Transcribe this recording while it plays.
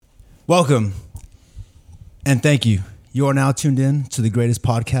Welcome and thank you. You are now tuned in to the greatest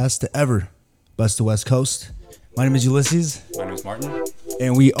podcast to ever bust the West Coast. My name is Ulysses. My name is Martin.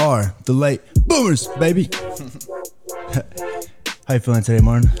 And we are the late boomers, baby. How you feeling today,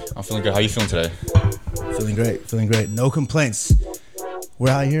 Martin? I'm feeling good. How you feeling today? Feeling great. No complaints. We're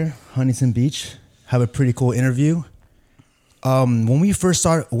out here, Huntington Beach. Have a pretty cool interview. When we first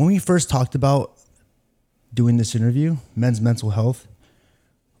talked about doing this interview, men's mental health,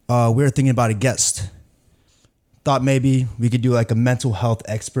 we were thinking about a guest. Thought maybe we could do like a mental health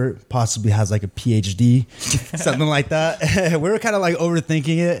expert, possibly has like a PhD, something like that. We were kind of like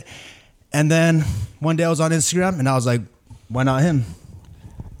overthinking it. And then one day I was on Instagram and I was like, why not him?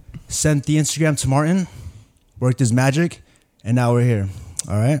 Sent the Instagram to Martin, worked his magic, and now we're here.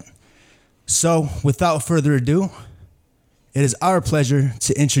 All right. So without further ado, it is our pleasure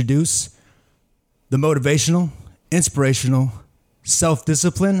to introduce the motivational, inspirational,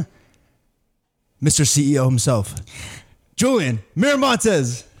 self-discipline, Mr. CEO himself, Julian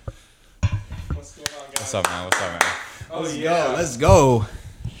Miramontes. What's going on, guys? What's up, man? Let's go.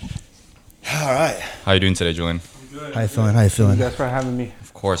 All right. How you doing today, Julian? I'm good. How you feeling? Thank you guys for having me.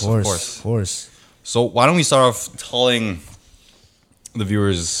 Of course. So why don't we start off telling the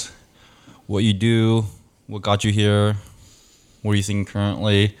viewers what you do, what got you here, what are you thinking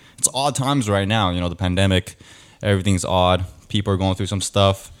currently? It's odd times right now. You know, the pandemic, everything's odd. People are going through some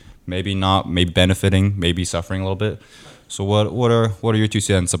stuff. Maybe not, maybe benefiting, maybe suffering a little bit. So what are your 2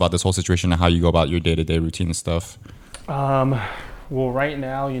 cents about this whole situation and how you go about your day-to-day routine and stuff? Well, right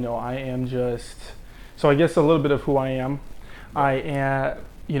now, I am so I guess a little bit of who I am. I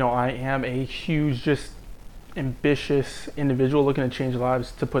am a huge, just ambitious individual looking to change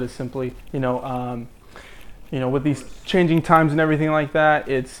lives, to put it simply. With these changing times and everything like that,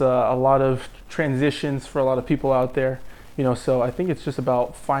 it's a lot of transitions for a lot of people out there. So I think it's just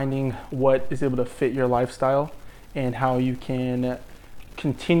about finding what is able to fit your lifestyle and how you can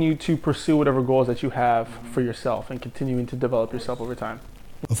continue to pursue whatever goals that you have for yourself and continuing to develop yourself over time.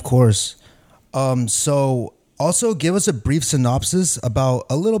 Of course. So also give us a brief synopsis about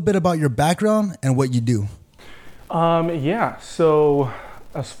a little bit about your background and what you do. So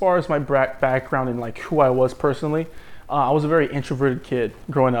as far as my background and like who I was personally, I was a very introverted kid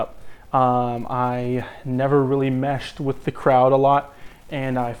growing up. I never really meshed with the crowd a lot,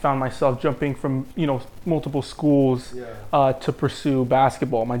 and I found myself jumping from multiple schools to pursue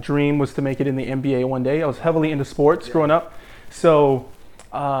basketball. My dream was to make it in the NBA one day. I was heavily into sports growing up, so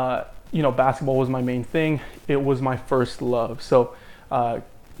basketball was my main thing. It was my first love. So I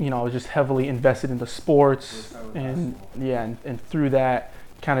was just heavily invested into sports, and through that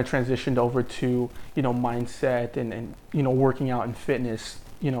kind of transitioned over to mindset and working out and fitness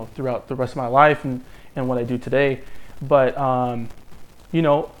throughout the rest of my life and what I do today. But,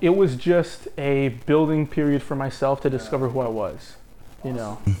 it was just a building period for myself to discover who I was,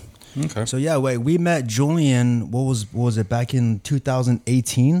 Okay. So we met Julian, what was it, back in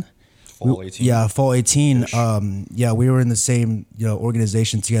 2018? Fall 18. Yeah, fall 18. We were in the same,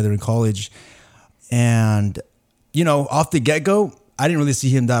 organization together in college. And, off the get-go, I didn't really see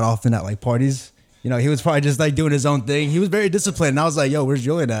him that often at like parties. He was probably just like doing his own thing. He was very disciplined. And I was like, yo, where's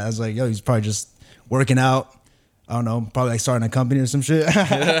Julian at? I was like, yo, he's probably just working out. I don't know, probably like starting a company or some shit.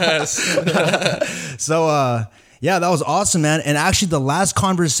 Yes. So, that was awesome, man. And actually the last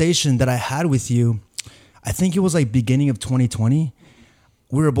conversation that I had with you, I think it was like beginning of 2020.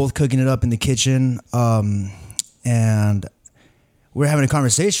 We were both cooking it up in the kitchen. And we were having a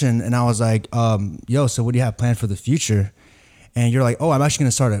conversation and I was like, so what do you have planned for the future? And you're like, oh, I'm actually going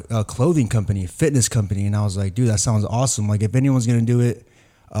to start a clothing company, a fitness company. And I was like, dude, that sounds awesome. Like, if anyone's going to do it,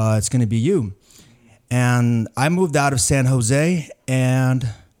 it's going to be you. And I moved out of San Jose, and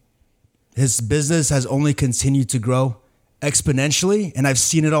his business has only continued to grow exponentially. And I've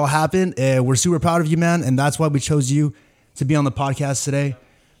seen it all happen. We're super proud of you, man. And that's why we chose you to be on the podcast today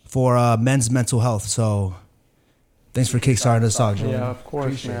for men's mental health. So thanks for kickstarting us off, Julian. Yeah, of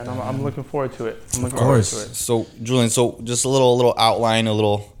course, man. I'm looking forward to it. So, Julian, just a little outline, a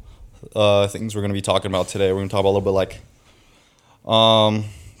little things we're going to be talking about today. We're going to talk about a little bit like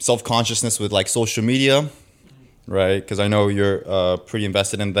self-consciousness with like social media, right? Because I know you're pretty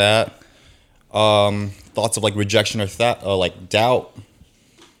invested in that. Thoughts of like rejection or like doubt.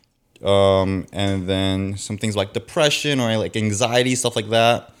 And then some things like depression or like anxiety, stuff like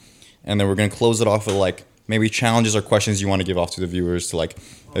that. And then we're going to close it off with like maybe challenges or questions you want to give off to the viewers to like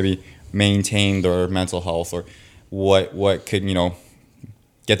maybe maintain their mental health, or what could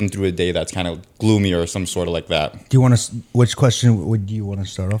get them through a day that's kind of gloomy or some sort of like that. Do you want to? Which question would you want to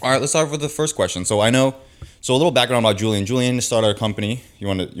start off? All right, let's start with the first question. So I know So a little background about Julian. Julian started a company. You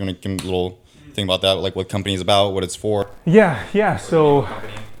want to give me a little thing about that, like what company is about, what it's for? Yeah. So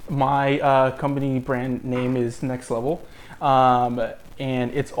my company brand name is Next Level,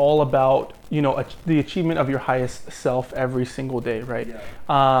 and it's all about the achievement of your highest self every single day, right?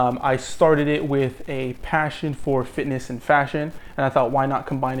 I started it with a passion for fitness and fashion, and I thought, why not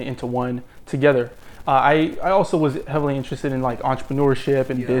combine it into one together? I also was heavily interested in like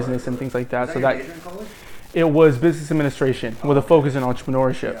entrepreneurship and business and things like that. Was So that that your major in college? it was business administration with a focus in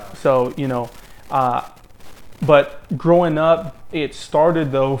entrepreneurship. Yeah. So but growing up, it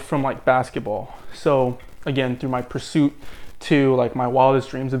started though from like basketball. So again, through my pursuit to like my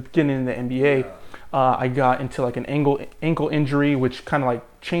wildest dreams of getting in the NBA, I got into like an ankle injury, which kind of like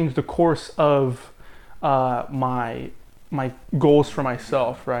changed the course of my goals for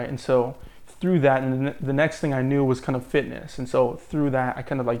myself, right? And so through that, and the next thing I knew was kind of fitness. And so through that, I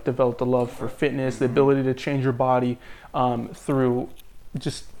kind of like developed a love for fitness, the ability to change your body through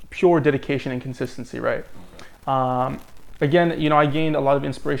just pure dedication and consistency, right? Again, I gained a lot of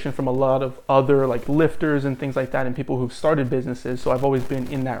inspiration from a lot of other like lifters and things like that, and people who've started businesses. So I've always been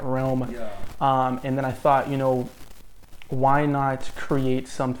in that realm. And then I thought, why not create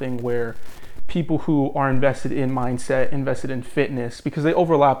something where people who are invested in mindset, invested in fitness, because they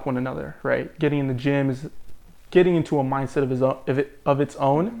overlap one another, right? Getting in the gym is getting into a mindset of its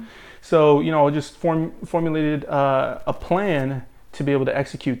own. So, just formulated a plan to be able to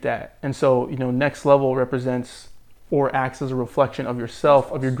execute that. And so, Next Level represents or acts as a reflection of yourself,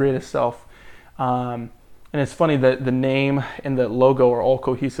 of your greatest self. And it's funny that the name and the logo are all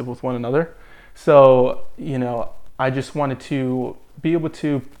cohesive with one another. So, I just wanted to be able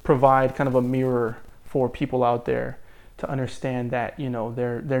to provide kind of a mirror for people out there to understand that,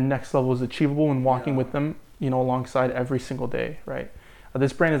 their next level is achievable and walking with them, alongside every single day, right?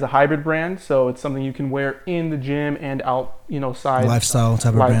 This brand is a hybrid brand, so it's something you can wear in the gym and outside. Lifestyle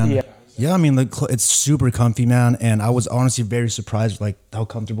type of brand. Yeah, I mean, it's super comfy, man. And I was honestly very surprised, like how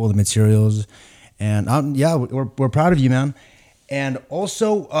comfortable the materials. And we're proud of you, man. And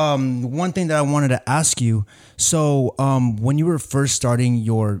also, one thing that I wanted to ask you. So, when you were first starting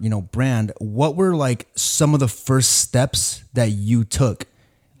your, brand, what were like some of the first steps that you took,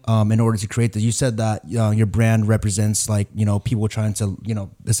 in order to create this? You said that your brand represents like, people trying to,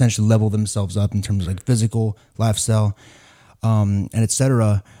 essentially level themselves up in terms of like physical, lifestyle, and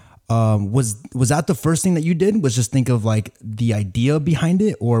etc. Was that the first thing that you did? Was just think of like the idea behind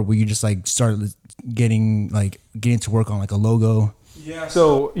it, or were you just like started getting to work on like a logo? Yeah.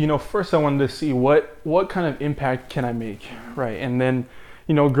 So first I wanted to see what kind of impact can I make, right? And then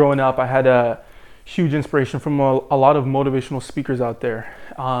growing up, I had a huge inspiration from a lot of motivational speakers out there.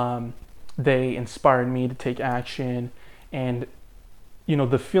 They inspired me to take action, and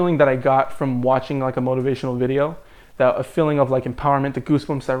the feeling that I got from watching like a motivational video, that a feeling of like empowerment, the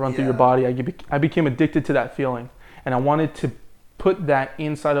goosebumps that run through your body. I became addicted to that feeling, and I wanted to put that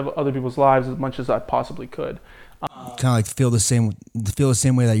inside of other people's lives as much as I possibly could. Kind of like feel the same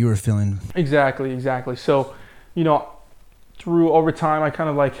way that you were feeling. Exactly. So, through over time, I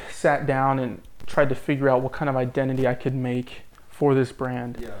kind of like sat down and tried to figure out what kind of identity I could make for this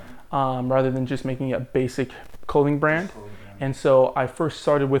brand, rather than just making it a basic clothing brand. And so I first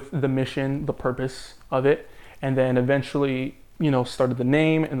started with the mission, the purpose of it, and then eventually, started the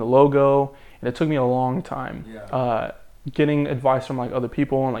name and the logo. And it took me a long time, getting advice from like other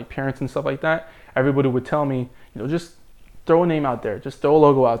people and like parents and stuff like that. Everybody would tell me, just throw a name out there, just throw a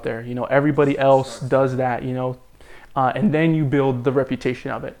logo out there. Everybody else does that, and then you build the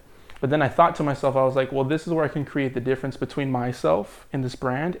reputation of it. But then I thought to myself, I was like, well, this is where I can create the difference between myself and this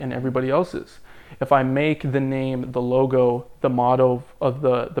brand and everybody else's. If I make the name, the logo, the motto of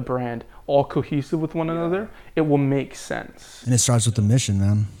the brand all cohesive with one another, it will make sense. And it starts with the mission,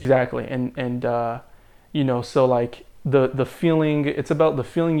 man. Exactly. And so like the feeling, it's about the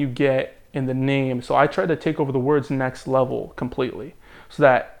feeling you get in the name. So I try to take over the words next level completely, so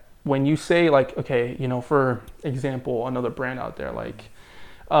that when you say like, okay, for example, another brand out there, like,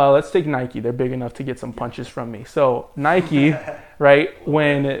 let's take Nike. They're big enough to get some punches from me. So Nike, right?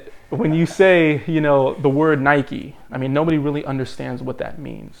 When you say, the word Nike, I mean, nobody really understands what that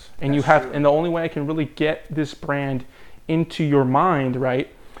means. And and the only way I can really get this brand into your mind,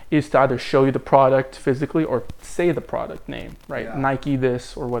 right, is to either show you the product physically or say the product name, right? Yeah. Nike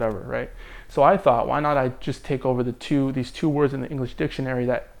this or whatever, right? So I thought, why not I just take over these two words in the English dictionary,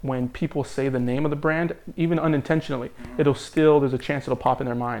 that when people say the name of the brand, even unintentionally, there's a chance it'll pop in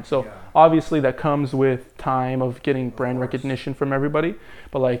their mind. So obviously that comes with time of getting brand recognition from everybody.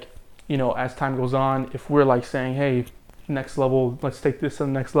 But like, as time goes on, if we're like saying, hey, next level, let's take this to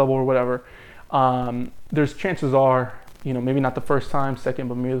the next level or whatever, there's chances are, maybe not the first time, second,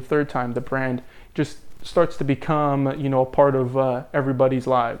 but maybe the third time, the brand just starts to become, a part of everybody's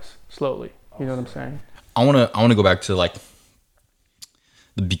lives slowly. You know what I'm saying? I wanna go back to like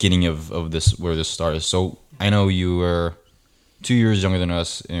the beginning of this, where this started. So I know you were 2 years younger than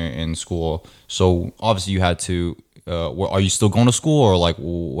us in school. So obviously you had to. Are you still going to school, or like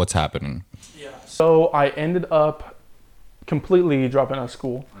what's happening? Yeah. So I ended up completely dropping out of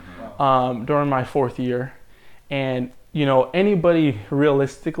school during my 4th year, and anybody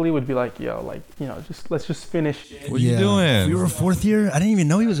realistically would be like, let's just finish. What are you doing? You were a 4th year? I didn't even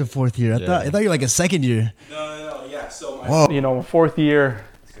know he was a 4th year. I thought you were like a 2nd year. No, yeah. So my 4th year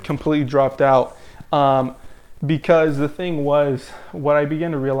completely dropped out. Because the thing was, what I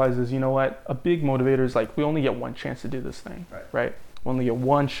began to realize is, a big motivator is like, we only get one chance to do this thing, right? We only get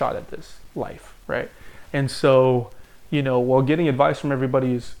one shot at this life, right? And so, while getting advice from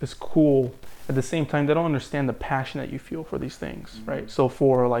everybody is cool, at the same time, they don't understand the passion that you feel for these things, right? So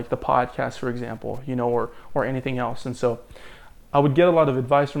for like the podcast, for example, or anything else. And so I would get a lot of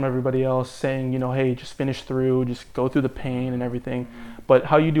advice from everybody else saying, hey, just finish through, just go through the pain and everything. But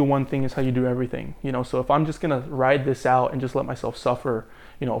how you do one thing is how you do everything, So if I'm just going to ride this out and just let myself suffer,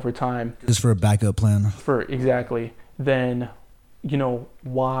 over time. Just for a backup plan. Exactly. Then,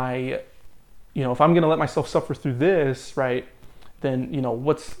 why, if I'm going to let myself suffer through this, right, then,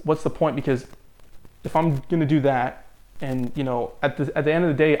 what's the point? Because if I'm going to do that, and at the end of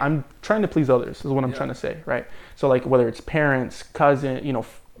the day, I'm trying to please others is what I'm trying to say, right? So like whether it's parents, cousin,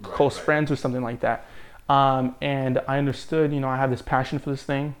 close friends or something like that. And I understood, I have this passion for this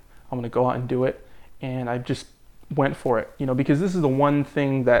thing. I'm going to go out and do it. And I just went for it, because this is the one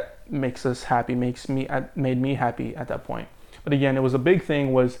thing that makes us happy, made me happy at that point. But again, it was a big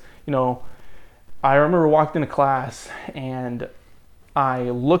thing was, I remember walked into class and I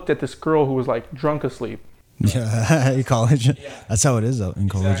looked at this girl who was like drunk asleep. Yeah, in college. Yeah. That's how it is in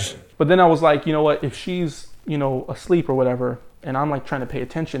college. Exactly. But then I was like, you know what, if she's, asleep or whatever, and I'm like trying to pay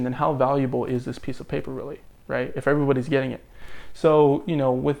attention, then how valuable is this piece of paper really, right? If everybody's getting it. So,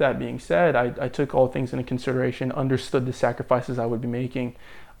 with that being said, I took all things into consideration, understood the sacrifices I would be making.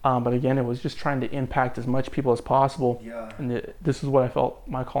 But again, it was just trying to impact as much people as possible. Yeah. And this is what I felt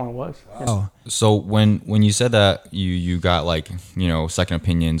my calling was. Wow. So when you said that you got like, second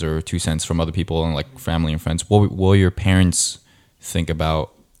opinions or 2 cents from other people and like family and friends, what will your parents think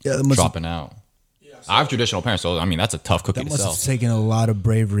about dropping out? I have traditional parents, so I mean that's a tough cookie to sell. That must have taken a lot of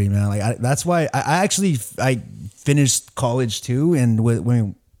bravery, man. Like that's why I finished college too, and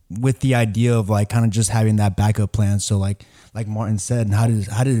with the idea of like kind of just having that backup plan. So like Martin said, and how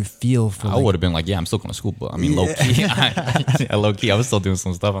did it feel? I would have been like, yeah, I'm still going to school, but I mean, low key, low key, I was still doing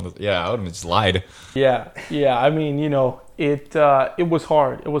some stuff on this. Yeah, I would have just lied. Yeah. I mean, it was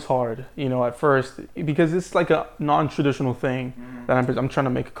hard. It was hard, at first, because it's like a non-traditional thing that I'm trying to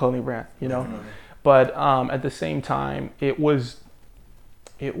make a clothing brand, But at the same time, it was,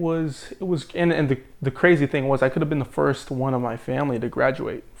 and the crazy thing was I could have been the first one of my family to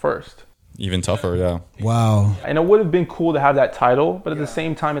graduate first. Even tougher, yeah. Wow. And it would have been cool to have that title, but at the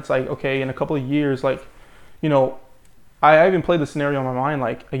same time, it's like, okay, in a couple of years, like, I even played the scenario in my mind,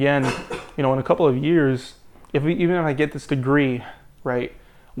 like, again, in a couple of years, even if I get this degree, right,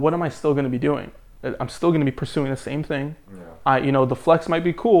 what am I still going to be doing? I'm still going to be pursuing the same thing. Yeah. The flex might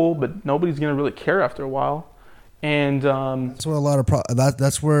be cool, but nobody's going to really care after a while. And that's where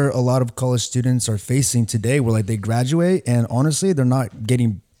that's where a lot of college students are facing today, where like they graduate and honestly they're not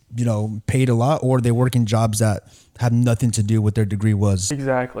getting paid a lot, or they work in jobs that have nothing to do with what their degree was.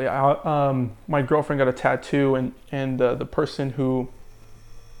 Exactly. My girlfriend got a tattoo, and the person who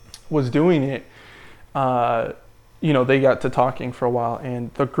was doing it, they got to talking for a while,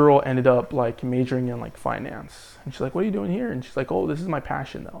 and the girl ended up like majoring in like finance. And she's like, what are you doing here? And she's like, oh, this is my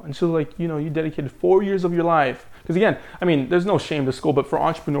passion though. And she was like, you dedicated 4 years of your life. Because again, I mean, there's no shame to school, but for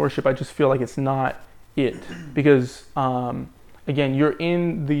entrepreneurship, I just feel like it's not it. Because, again, you're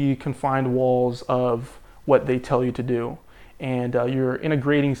in the confined walls of what they tell you to do. And you're in a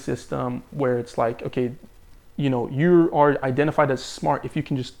grading system where it's like, okay, you are identified as smart if you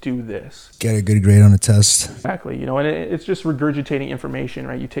can just do this. Get a good grade on a test. Exactly. And it's just regurgitating information,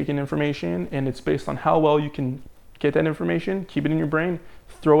 right? You take in information and it's based on how well you can get that information, keep it in your brain,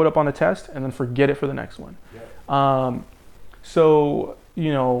 throw it up on a test, and then forget it for the next one. Yeah. So,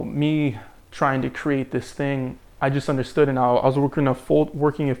 me trying to create this thing, I just understood, and I was working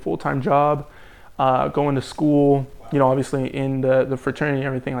a full-time job, going to school, obviously in the fraternity and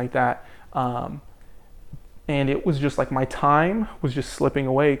everything like that. And it was just like my time was just slipping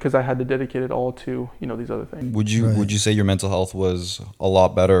away because I had to dedicate it all to, these other things. Would you say your mental health was a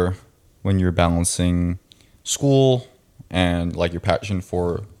lot better when you're balancing school and like your passion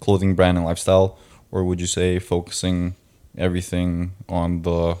for clothing brand and lifestyle? Or would you say focusing everything on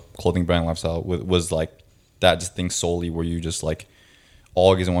the clothing brand and lifestyle was like that just thing solely? Were you just like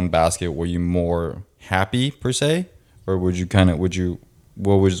all eggs in one basket? Were you more happy per se? Or what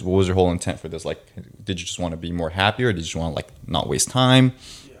was your whole intent for this? Like, did you just want to be more happy, or did you just want to like not waste time?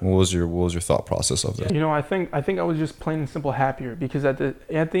 What was your thought process of that? You know, I think I was just plain and simple happier, because at the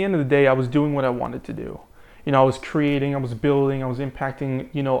end of the day, I was doing what I wanted to do. You know, I was creating, I was building, I was impacting,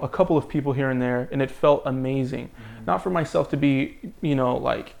 you know, a couple of people here and there, and it felt amazing. Not for myself to be, you know,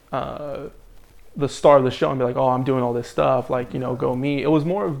 like the star of the show and be like, oh, I'm doing all this stuff, like, you know, go me. It was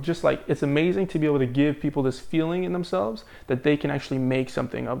more of just like, it's amazing to be able to give people this feeling in themselves that they can actually make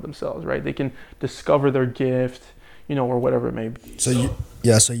something of themselves, right? They can discover their gift, you know, or whatever it may be. So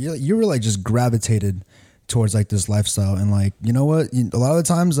you were like just gravitated towards like this lifestyle, and like, you know what, a lot of the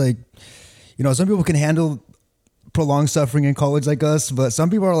times, like, you know, some people can handle prolonged suffering in college like us, but some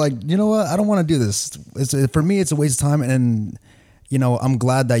people are like, you know what, I don't want to do this. For me, it's a waste of time. And you know, I'm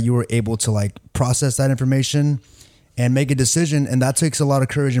glad that you were able to like process that information and make a decision, and that takes a lot of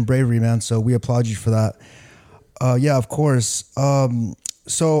courage and bravery, man. So we applaud you for that. Yeah, of course.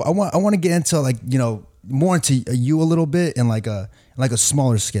 So I want to get into like, you know, more into you a little bit in like a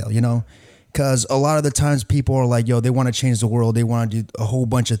smaller scale, you know, because a lot of the times people are like, yo, they want to change the world, they want to do a whole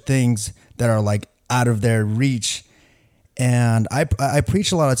bunch of things that are like out of their reach. And I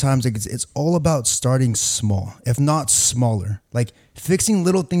preach a lot of times, like it's all about starting small, if not smaller, like fixing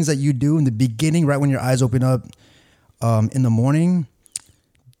little things that you do in the beginning, right when your eyes open up in the morning.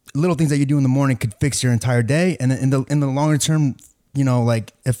 Little things that you do in the morning could fix your entire day, and in the longer term, you know,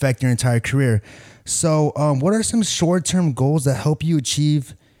 like affect your entire career. So what are some short-term goals that help you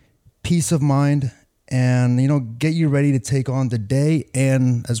achieve peace of mind and, you know, get you ready to take on the day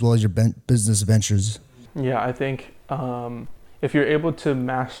and as well as your business ventures? Yeah, I think if you're able to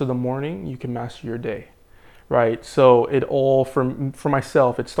master the morning, you can master your day, right? So it all, for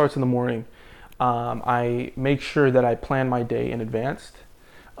myself, it starts in the morning. I make sure that I plan my day in advance,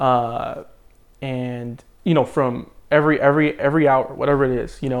 and you know, from every hour, whatever it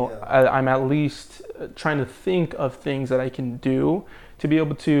is, you know, I'm at least trying to think of things that I can do to be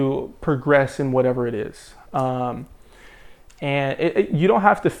able to progress in whatever it is. And you don't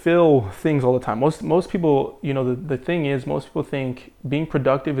have to fill things all the time. Most people, you know, the thing is, most people think being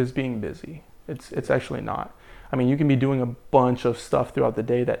productive is being busy. It's actually not. I mean, you can be doing a bunch of stuff throughout the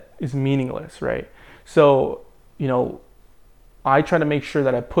day that is meaningless, right? So, you know, I try to make sure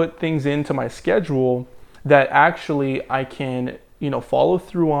that I put things into my schedule that actually I can, you know, follow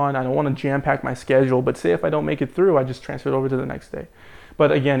through on. I don't want to jam pack my schedule, but say if I don't make it through, I just transfer it over to the next day.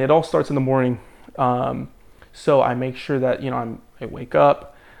 But again, it all starts in the morning. So I make sure that, you know, I wake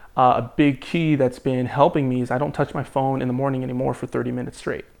up. A big key that's been helping me is I don't touch my phone in the morning anymore for 30 minutes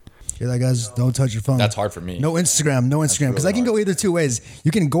straight. Hear that, guys? Don't touch your phone. That's hard for me. No Instagram, because I can go either two ways.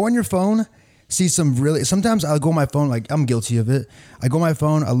 You can go on your phone, see sometimes I'll go on my phone, like I'm guilty of it. I go on my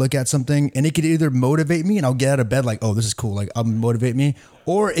phone, I look at something, and it could either motivate me and I'll get out of bed like, oh, this is cool, like I'll motivate me.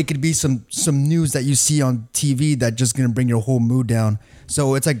 Or it could be some news that you see on TV that just gonna bring your whole mood down.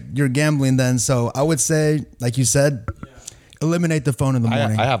 So it's like you're gambling then. So I would say, like you said, eliminate the phone in the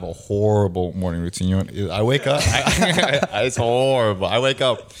morning. I have a horrible morning routine. I wake up. It's horrible. I wake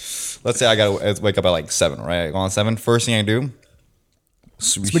up. Let's say I gotta wake up at like 7, right? I go on 7. First thing I do.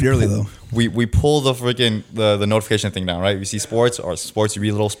 It's pretty early though. We pull the freaking the notification thing down, right? You see sports, you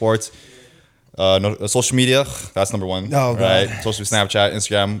read little sports. Social media, that's number 1. Oh, right? God. Social Snapchat,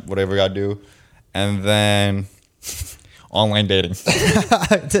 Instagram, whatever you gotta do, and then online dating.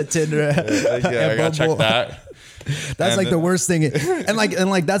 Tinder. I gotta check that. That's like the worst thing, and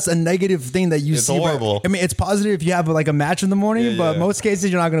like that's a negative thing that you see. It's horrible. I mean, it's positive if you have like a match in the morning, but most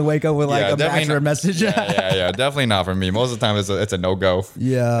cases you're not gonna wake up with like a match or a message. Yeah, definitely not for me. Most of the time it's a no go.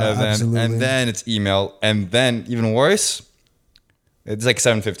 Yeah, absolutely. And then it's email, and then even worse, it's like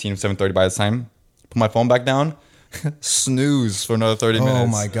 7:15, 7:30 by the time. Put my phone back down, snooze for another 30 minutes. Oh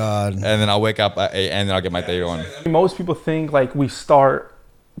my God! And then I'll wake up at 8, and then I'll get my day going. Most people think like we start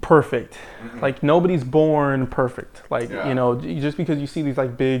perfect. Like nobody's born perfect. Like, you know, just because you see these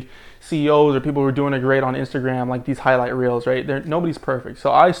like big CEOs or people who are doing it great on Instagram, like these highlight reels, right? Nobody's perfect.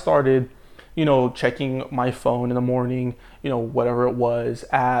 So I started, you know, checking my phone in the morning, you know, whatever it was,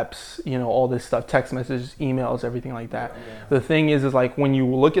 apps, you know, all this stuff, text messages, emails, everything like that. The thing is like when you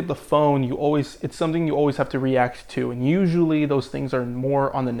look at the phone, it's something you always have to react to. And usually those things are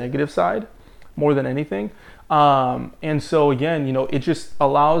more on the negative side. more than anything. And so again, it just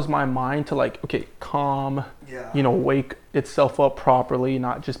allows my mind to like, okay, calm, wake itself up properly,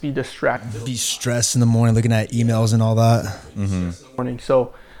 not just be distracted. Be stressed in the morning, looking at emails and all that. Morning.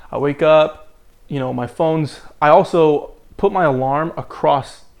 So I wake up, my phone's, I also put my alarm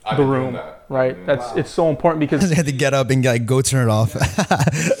across the room, right? It's so important because I had to get up and like go turn it off.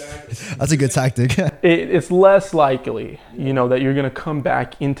 That's a good tactic. It's less likely, that you're going to come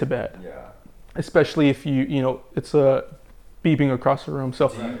back into bed. Especially if it's a beeping across the room. So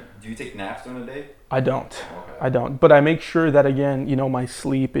do you take naps during the day? I don't. Okay. I don't. But I make sure that again, my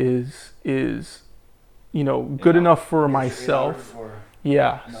sleep is good enough for myself.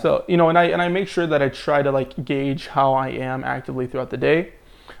 Yeah. No. So and I make sure that I try to like gauge how I am actively throughout the day.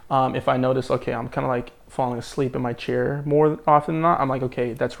 If I notice, okay, I'm kind of like falling asleep in my chair more often than not, I'm like,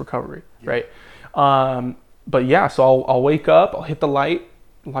 okay, that's recovery, right? But yeah, so I'll wake up, I'll hit the light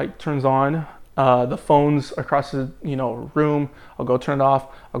turns on. The phone's across the room. I'll go turn it off.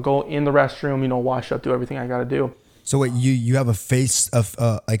 I'll go in the restroom. Wash up, do everything I gotta do. So wait, you have a face of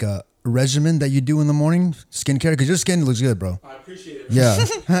like a regimen that you do in the morning, skincare, because your skin looks good, bro. I appreciate it. Yeah.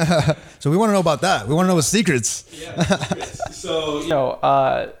 So we want to know about that. We want to know the secrets. Yeah.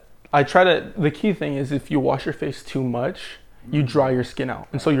 So I try to. The key thing is if you wash your face too much, you dry your skin out,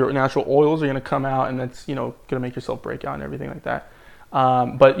 and so your natural oils are gonna come out, and that's gonna make yourself break out and everything like that.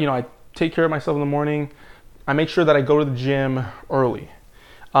 But I take care of myself in the morning. I make sure that I go to the gym early.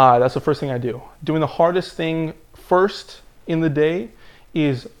 That's the first thing I do. Doing the hardest thing first in the day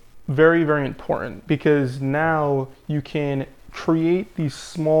is very, very important because now you can create these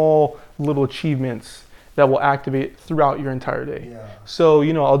small little achievements that will activate throughout your entire day. Yeah. So,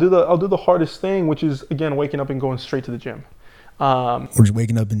 I'll do the hardest thing, which is again waking up and going straight to the gym. Or just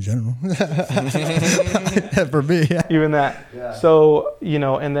waking up in general. For me, yeah. Even that. Yeah. So,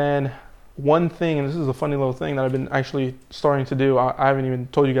 and then one thing, and this is a funny little thing that I've been actually starting to do. I haven't even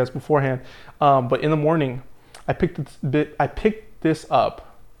told you guys beforehand. But in the morning, I picked this up.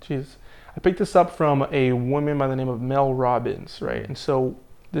 I picked this up from a woman by the name of Mel Robbins, right? And so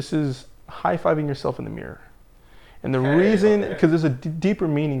this is high-fiving yourself in the mirror. And the reason, because there's a deeper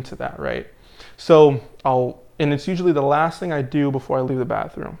meaning to that, right? So and it's usually the last thing I do before I leave the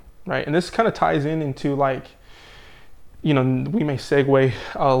bathroom, right? And this kind of ties into like, we may segue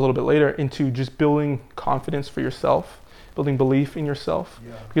a little bit later into just building confidence for yourself, building belief in yourself.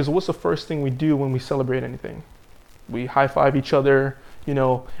 Yeah. Because what's the first thing we do when we celebrate anything? We high five each other,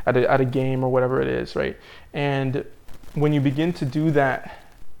 at a game or whatever it is, right? And when you begin to do that,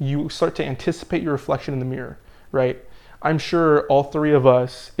 you start to anticipate your reflection in the mirror, right? I'm sure all three of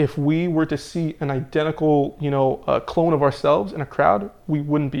us, if we were to see an identical, clone of ourselves in a crowd, we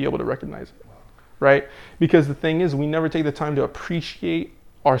wouldn't be able to recognize it, right? Because the thing is, we never take the time to appreciate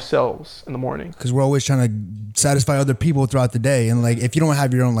ourselves in the morning. Because we're always trying to satisfy other people throughout the day. And like, if you don't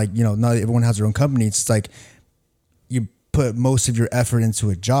have your own, not everyone has their own company. It's like you put most of your effort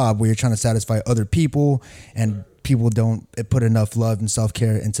into a job where you're trying to satisfy other people, and people don't put enough love and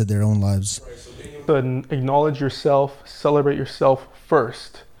self-care into their own lives. Right, so acknowledge yourself, celebrate yourself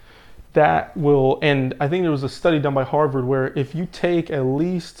first. That will, and I think there was a study done by Harvard where if you take at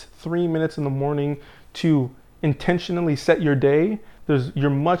least 3 minutes in the morning to intentionally set your day, you're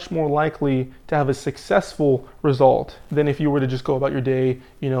much more likely to have a successful result than if you were to just go about your day,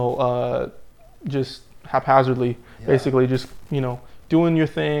 just haphazardly, basically just, doing your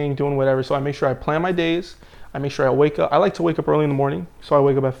thing, doing whatever. So I make sure I plan my days. I make sure I wake up. I like to wake up early in the morning, so I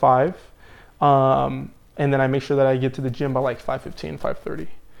wake up at 5. And then I make sure that I get to the gym by like 5:15, 5:30.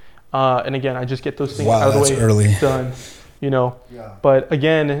 And again, I just get those things out of the way, early. Done, But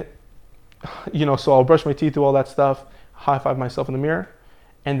again, so I'll brush my teeth, do all that stuff, high five myself in the mirror,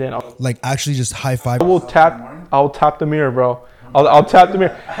 and then I'll actually just high five. I'll tap the mirror, bro. I'll tap the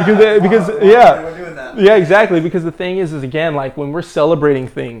mirror because yeah, exactly. Because the thing is again, like when we're celebrating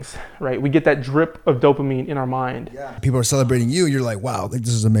things, right? We get that drip of dopamine in our mind. Yeah. People are celebrating you. You're like, wow, this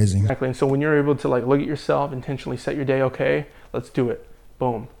is amazing. Exactly. And so when you're able to like look at yourself, intentionally set your day, okay, let's do it.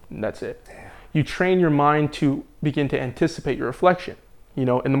 Boom. And that's it. Damn. You train your mind to begin to anticipate your reflection. In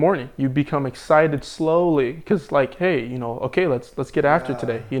the morning, you become excited slowly because like, hey, okay, let's get after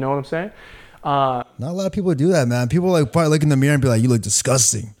today. You know what I'm saying? Not a lot of people do that, man. People like probably look in the mirror and be like, you look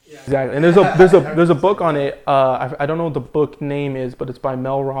disgusting. Exactly. And there's a book on it. I don't know what the book name is, but it's by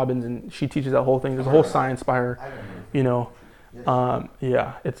Mel Robbins, and she teaches that whole thing. There's a whole science by her. It's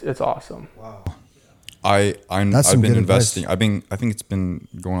awesome. Wow. I've been investing. I think it's been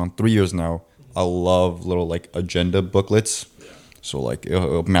going on 3 years now. I love little like agenda booklets. So like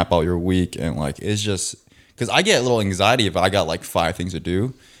it'll map out your week, and like it's just because I get a little anxiety if I got like 5 things to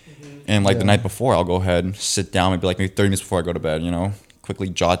do. And like the night before, I'll go ahead and sit down, maybe 30 minutes before I go to bed, quickly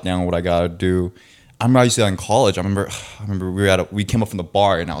jot down what I gotta do. I remember I used to in college. I remember we came up from the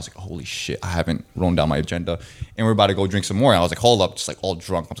bar and I was like, holy shit, I haven't written down my agenda, and we're about to go drink some more. And I was like, hold up, just like all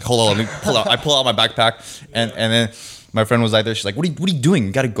drunk. I was like, hold on, let me pull out. I pull out my backpack, and then my friend was like there. She's like, what are you doing?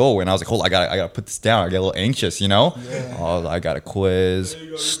 You gotta go. And I was like, hold on, I gotta put this down. I get a little anxious, Yeah. Oh, I got a quiz,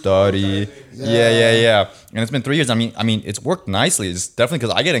 study. Yeah. And it's been 3 years. I mean, it's worked nicely. It's definitely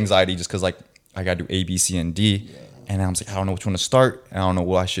because I get anxiety just because like I gotta do A, B, C, and D, and I was like, I don't know which one to start. I don't know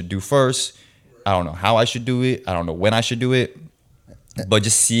what I should do first. I don't know how I should do it. I don't know when I should do it. But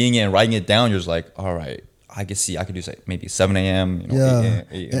just seeing it and writing it down, you're just like, all right, I can see I could do maybe 7 a.m.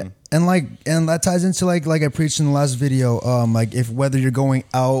 8 a.m. And that ties into like I preached in the last video. Like if whether you're going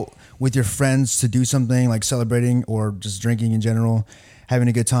out with your friends to do something like celebrating or just drinking in general, having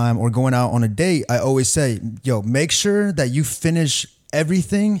a good time, or going out on a date, I always say, make sure that you finish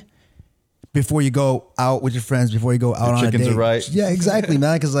everything before you go out with your friends, before you go out on a date. Chickens are right. Yeah, exactly,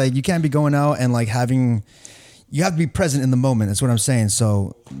 man. Because like you can't be going out and like you have to be present in the moment. That's what I'm saying.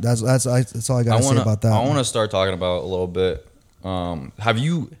 So that's all I gotta say about that. I want to start talking about a little bit. Have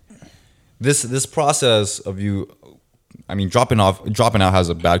you this process of you? I mean, dropping out has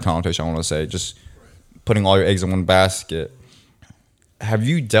a bad connotation. I want to say just putting all your eggs in one basket. Have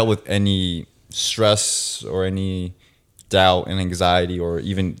you dealt with any stress or any doubt and anxiety or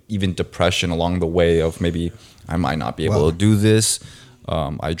even depression along the way of maybe I might not be able to do this?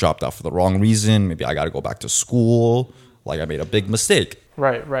 I dropped out for the wrong reason. Maybe I got to go back to school. Like I made a big mistake.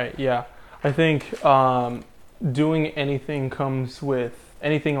 Right. Yeah. I think doing anything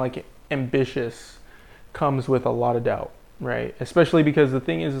like ambitious comes with a lot of doubt, right? Especially because the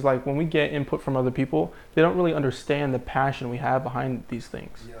thing is like when we get input from other people, they don't really understand the passion we have behind these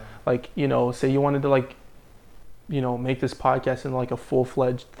things. Yeah. Like, say you wanted to like, make this podcast into like a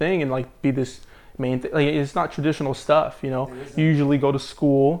full-fledged thing and like be this main thing. Like it's not traditional stuff, You usually go to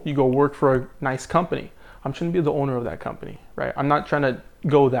school, you go work for a nice company. I'm trying to be the owner of that company, right? I'm not trying to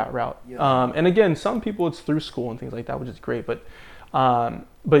go that route. Yeah. And again, some people it's through school and things like that, which is great. But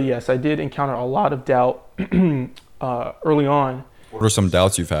yes, I did encounter a lot of doubt early on. What are some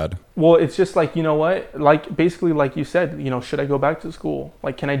doubts you've had? Well, it's just like, like basically like you said, should I go back to school?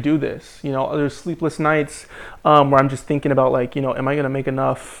 Like, can I do this? There's sleepless nights where I'm just thinking about like, am I going to make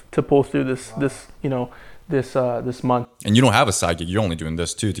enough to pull through this month? And you don't have a side gig. You're only doing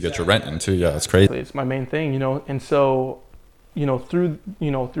this too to get your rent in too. Yeah, that's crazy. It's my main thing, And so, through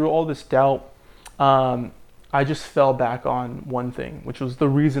all this doubt, I just fell back on one thing, which was the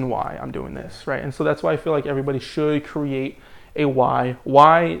reason why I'm doing this, right? And so that's why I feel like everybody should create a why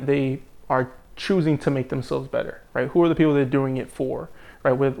they are choosing to make themselves better, right? Who are the people they're doing it for,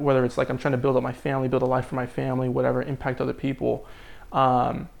 right? Whether it's like I'm trying to build up my family, build a life for my family, whatever, impact other people.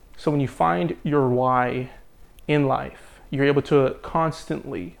 So when you find your why in life, you're able to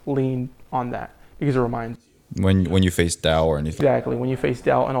constantly lean on that because it reminds you. When you face doubt or anything. Exactly, when you face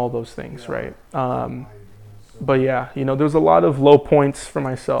doubt and all those things, right? But yeah, there's a lot of low points for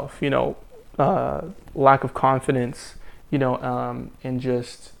myself, lack of confidence, and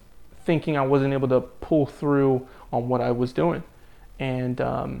just thinking I wasn't able to pull through on what I was doing. And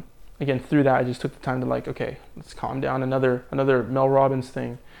again, through that, I just took the time to like, okay, let's calm down. Another Mel Robbins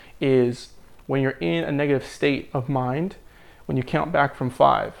thing is when you're in a negative state of mind, when you count back from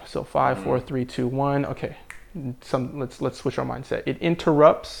 5, so 5, 4, 3, 2, 1, okay, let's switch our mindset. It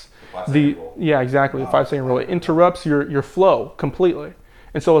interrupts the 5-second rule. It interrupts your flow completely.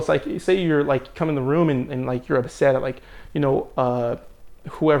 And so it's like, say you're like come in the room and like you're upset at like,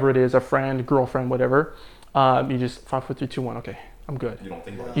 whoever it is, a friend, girlfriend, whatever. You just 5, 4, 3, 2, 1. Okay, I'm good. You don't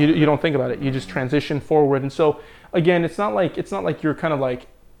think about it. You don't think about it. You just transition forward. And so again, it's not like you're kind of like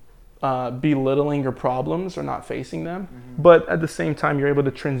belittling your problems or not facing them, but at the same time, you're able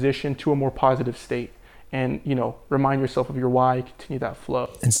to transition to a more positive state. And, remind yourself of your why, continue that flow.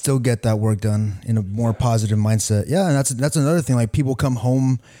 And still get that work done in a more positive mindset. Yeah, and that's another thing. Like people come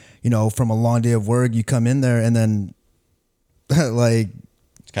home, from a long day of work, you come in there and then like...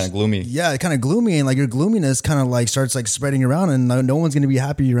 It's kind of gloomy. Yeah, kind of gloomy. And like your gloominess kind of like starts like spreading around and no one's going to be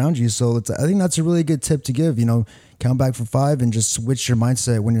happy around you. So I think that's a really good tip to give, count back from 5 and just switch your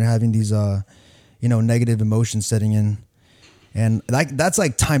mindset when you're having these, negative emotions setting in. And that's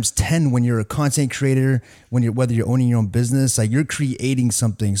like times 10 when you're a content creator, whether you're owning your own business, like you're creating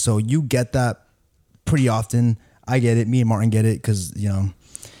something. So you get that pretty often. I get it. Me and Martin get it because,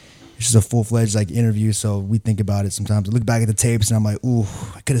 it's just a full-fledged like interview. So we think about it sometimes. I look back at the tapes and I'm like, ooh,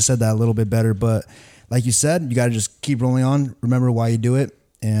 I could have said that a little bit better. But like you said, you got to just keep rolling on. Remember why you do it.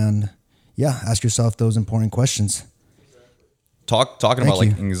 And yeah, ask yourself those important questions. talking about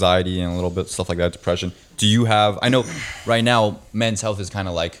like anxiety and a little bit stuff like that, depression. Do you have? I know right now men's health is kind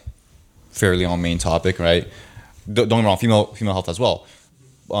of like fairly on main topic, right? Don't get me wrong, female health as well.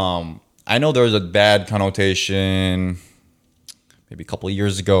 I know there was a bad connotation maybe a couple of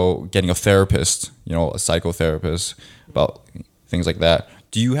years ago getting a therapist, a psychotherapist about things like that.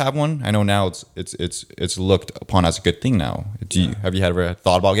 Do you have one? I know now it's looked upon as a good thing now. Have you ever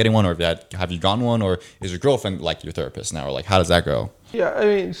thought about getting one, or have you gotten one, or is your girlfriend like your therapist now, or like how does that go? Yeah, I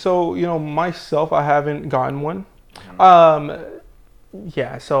mean, so myself, I haven't gotten one.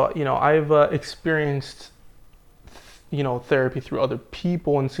 Yeah, so I've experienced therapy through other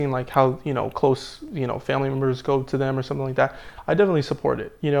people and seen like how close family members go to them or something like that. I definitely support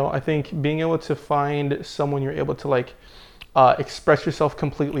it. I think being able to find someone you're able to like express yourself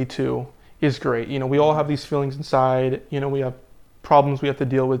completely to is great. We all have these feelings inside. We have problems we have to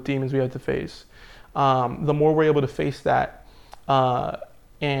deal with, demons we have to face. The more we're able to face that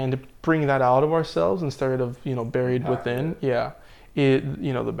and bring that out of ourselves instead of buried within,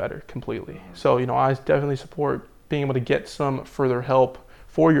 the better completely. So I definitely support being able to get some further help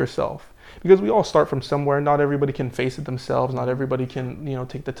for yourself, because we all start from somewhere. Not everybody can face it themselves. Not everybody can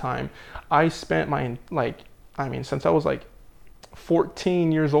take the time. I spent since I was like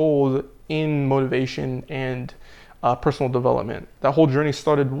 14 years old in motivation and personal development. That whole journey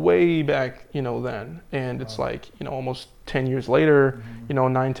started way back then, and it's like almost 10 years later,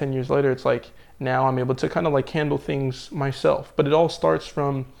 9-10 years later, it's like now I'm able to kind of like handle things myself. But it all starts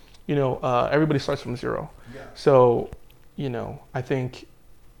from everybody starts from zero. So I think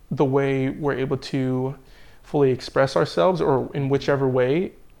the way we're able to fully express ourselves, or in whichever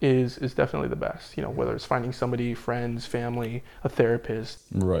way, is definitely the best. Whether it's finding somebody, friends, family, a therapist.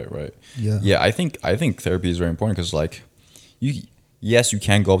 Right. Yeah. I think therapy is very important, because like you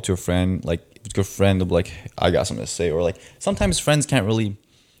can go up to a friend, like a good friend, will be like, I got something to say, or like sometimes friends can't really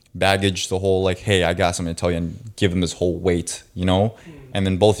baggage the whole like, hey, I got something to tell you, and give them this whole weight, and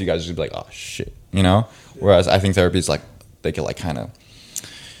then both of you guys just be like, oh shit, Whereas I think therapy is like they can like kind of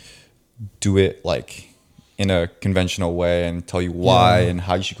do it like in a conventional way and tell you why and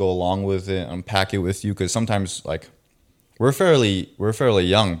how you should go along with it, unpack it with you. Because sometimes like we're fairly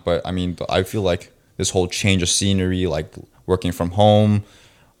young, but I mean I feel like this whole change of scenery, like working from home,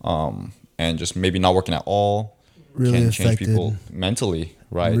 and just maybe not working at all, really can change affected. people mentally,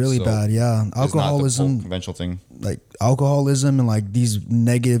 right? Really So bad, yeah. Alcoholism, it's not the whole conventional thing. like alcoholism and like these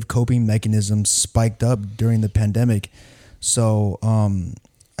negative coping mechanisms spiked up during the pandemic. So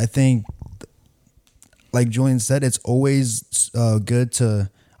I think, like Julian said, it's always good to,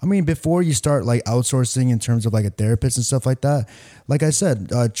 before you start like outsourcing in terms of like a therapist and stuff like that, like I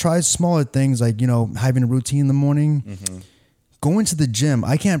said, try smaller things like, having a routine in the morning, going to the gym.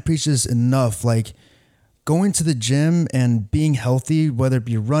 I can't preach this enough. Like going to the gym and being healthy, whether it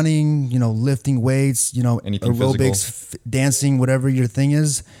be running, lifting weights, Anything aerobics, dancing, whatever your thing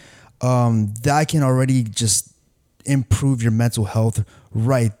is, that can already just improve your mental health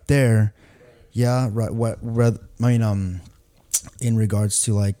right there. Yeah, right. In regards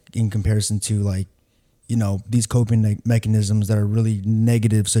to like, in comparison to like, these coping mechanisms that are really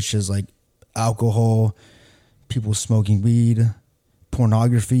negative, such as like alcohol, people smoking weed,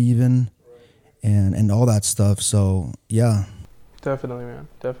 pornography, even, and all that stuff. So yeah, Definitely, man.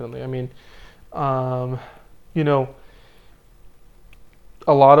 Definitely. A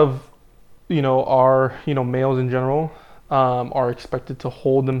lot of our males in general are expected to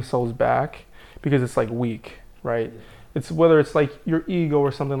hold themselves back because it's like weak, right? It's whether it's like your ego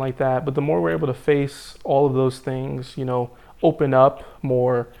or something like that. But the more we're able to face all of those things, open up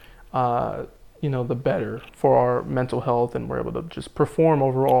more, the better for our mental health, and we're able to just perform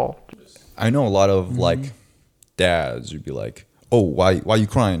overall. I know a lot of like dads would be like, oh, why you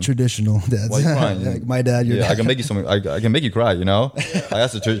crying? Traditional dads. Why you crying? Like my dad, your dad. I can make you something. I can make you cry. Like,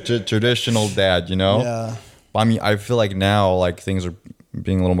 that's a traditional dad. Yeah. But I feel like now like things are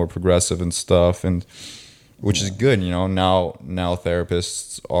being a little more progressive and stuff, and which is good. Now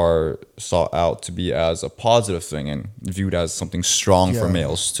therapists are sought out to be as a positive thing and viewed as something strong for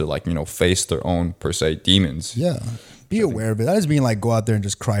males to like face their own per se demons. Yeah. Be aware of it. That doesn't mean like go out there and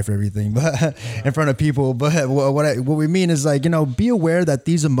just cry for everything, but in front of people. But what we mean is like, be aware that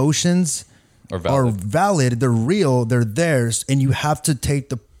these emotions are valid. They're real. They're theirs, and you have to take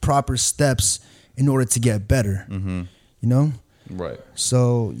the proper steps in order to get better. Right.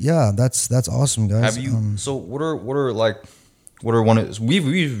 So yeah, that's awesome, guys. Have you? So what are one of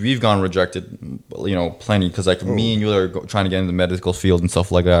we've gone rejected, plenty, because like me and you are trying to get into the medical field and stuff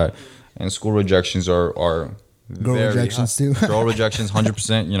like that, and school rejections are girl rejections too. Girl rejections,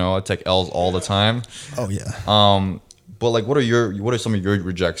 100%. I take L's all the time. Oh yeah. But like, what are some of your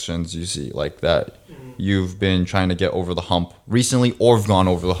rejections you see like that you've been trying to get over the hump recently or have gone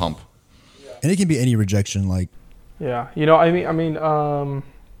over the hump? And it can be any rejection, like. Yeah, you know, I mean,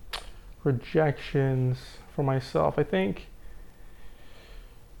 rejections for myself. I think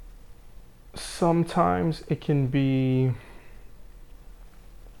sometimes it can be,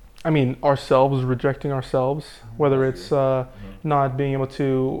 I mean, ourselves rejecting ourselves, whether it's not being able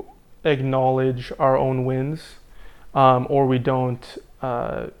to acknowledge our own wins, or we don't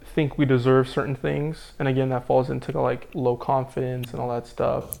think we deserve certain things. And again, that falls into like low confidence and all that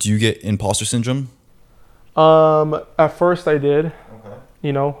stuff. Do you get imposter syndrome? At first I did, Okay.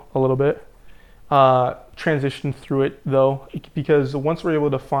 you know, a little bit. Transitioned through it though, because once we're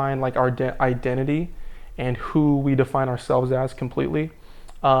able to find like our identity and who we define ourselves as completely,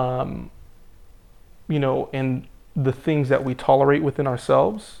 you know, and the things that we tolerate within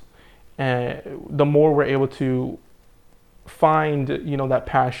ourselves, the more we're able to find, you know, that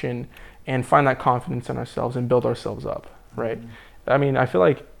passion and find that confidence in ourselves and build ourselves up, right? I mean, I feel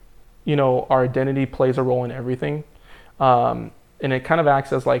like, you know, our identity plays a role in everything. And it kind of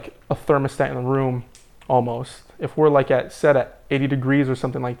acts as like a thermostat in the room almost. If we're like set at 80 degrees or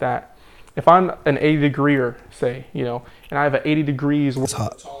something like that, if I'm an 80 degreer, say, you know, and I have an 80 degrees. It's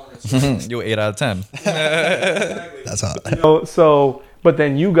hot. You're 8 out of 10. That's hot. You know, so, but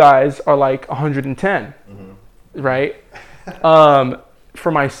then you guys are like 110, right?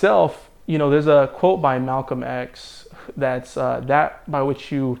 For myself, you know, there's a quote by Malcolm X that's that by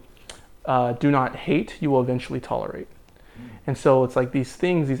which you do not hate, you will eventually tolerate. And so it's like these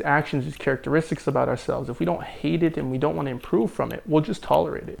things, these actions, these characteristics about ourselves. If we don't hate it and we don't want to improve from it, we'll just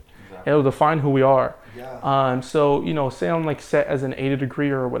tolerate it. Exactly. It'll define who we are. Yeah. So, you know, say I'm like set as an 80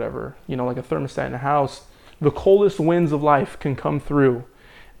 degree or whatever, you know, like a thermostat in a house, the coldest winds of life can come through,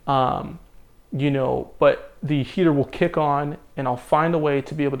 you know, but the heater will kick on and I'll find a way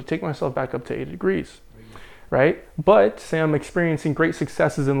to be able to take myself back up to 80 degrees. Right? But say I'm experiencing great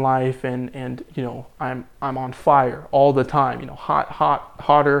successes in life and you know, I'm on fire all the time, you know,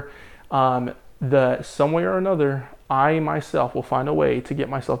 hotter, some way or another, I myself will find a way to get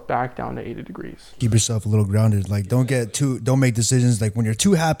myself back down to 80 degrees. Keep yourself a little grounded. Like don't make decisions like when you're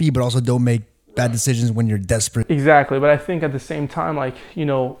too happy, but also don't make bad decisions when you're desperate. Exactly. But I think at the same time, like, you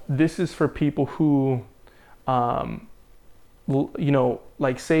know, this is for people who, you know,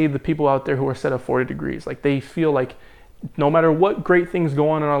 like say the people out there who are set at 40 degrees, like they feel like no matter what great things go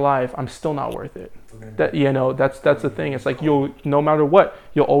on in our life, I'm still not worth it. Okay. That, you know, that's the thing. It's like no matter what,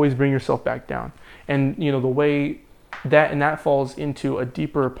 you'll always bring yourself back down. And, you know, the way that falls into a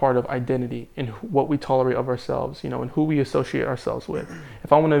deeper part of identity and what we tolerate of ourselves, you know, and who we associate ourselves with.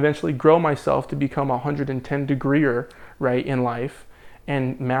 If I want to eventually grow myself to become 110 degreer, right, in life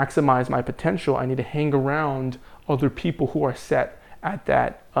and maximize my potential, I need to hang around other people who are set at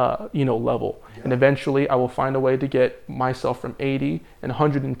that, you know, level. Yeah. And eventually I will find a way to get myself from 80 and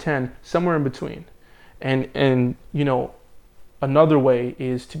 110, somewhere in between. And you know, another way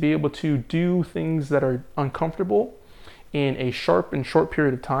is to be able to do things that are uncomfortable in a sharp and short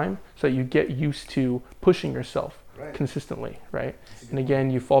period of time so that you get used to pushing yourself consistently, right? And again,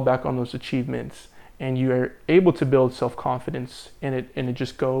 you fall back on those achievements and you are able to build self-confidence and it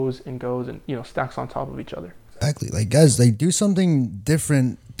just goes and you know, stacks on top of each other. Exactly. Like guys, like do something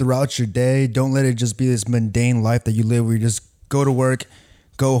different throughout your day. Don't let it just be this mundane life that you live where you just go to work,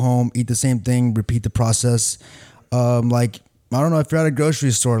 go home, eat the same thing, repeat the process. Like, I don't know, if you're at a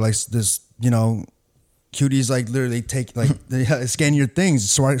grocery store, like this, you know, cuties like literally take like they scan your things,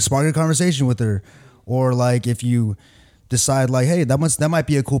 spark a conversation with her. Or like if you decide like, hey, that might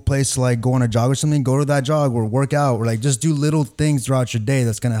be a cool place to like go on a jog or something, go to that jog or work out or like just do little things throughout your day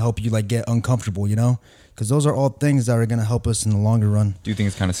that's gonna help you like get uncomfortable, you know? Because those are all things that are gonna help us in the longer run. Do you think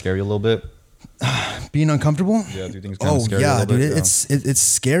it's kind of scary a little bit? Being uncomfortable? Yeah, do you think it's kind of scary a little dude, bit? It's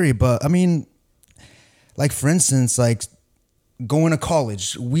scary, but I mean, like for instance, like going to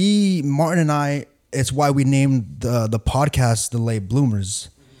college, Martin and I, it's why we named the podcast The Late Bloomers.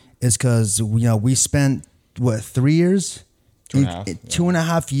 It's because, you know, we spent, 3 years?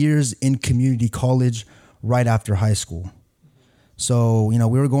 2.5 years in community college right after high school. So, you know,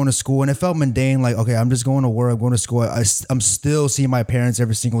 we were going to school and it felt mundane. Like, okay, I'm just going to work, I'm going to school. I'm still seeing my parents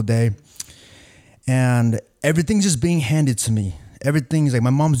every single day. And everything's just being handed to me. Everything's like, my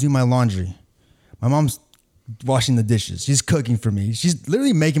mom's doing my laundry. My mom's washing the dishes. She's cooking for me. She's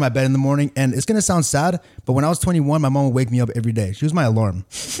literally making my bed in the morning. And it's going to sound sad, but when I was 21, my mom would wake me up every day. She was my alarm.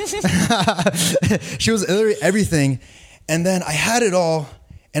 She was literally everything. And then I had it all.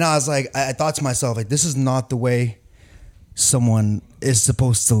 And I was like, I thought to myself, like, this is not the way someone is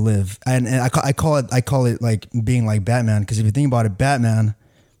supposed to live. And I call it like being like Batman, because if you think about it, Batman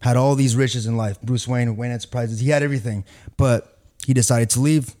had all these riches in life. Bruce Wayne Enterprises, he had everything, but he decided to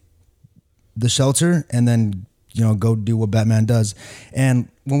leave the shelter and then, go do what Batman does. And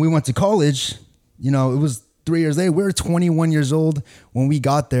when we went to college, it was 3 years later. We were 21 years old when we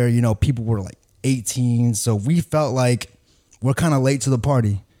got there. People were like 18, so we felt like we're kind of late to the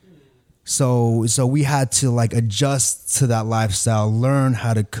party. So we had to like adjust to that lifestyle, learn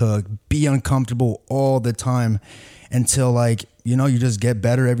how to cook, be uncomfortable all the time until like, you just get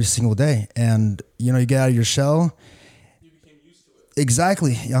better every single day. And, you get out of your shell. You became used to it.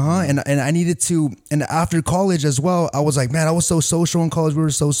 Exactly. And I needed to, and after college as well, I was like, man, I was so social in college. We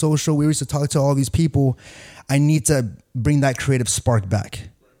were so social. We used to talk to all these people. I need to bring that creative spark back.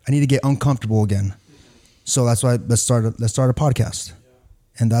 I need to get uncomfortable again. So that's why let's start a podcast.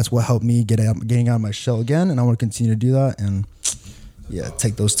 And that's what helped me getting out of my shell again. And I want to continue to do that. And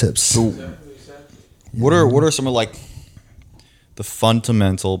take those tips. So what are some of like the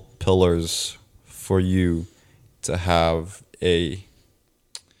fundamental pillars for you to have a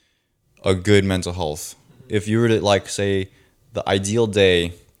good mental health? If you were to like say the ideal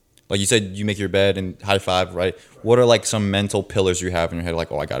day, like you said, you make your bed and high five, right? What are like some mental pillars you have in your head?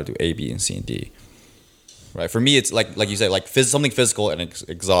 Like, I got to do A, B, and C, and D. Right. For me, it's like you said, like something physical and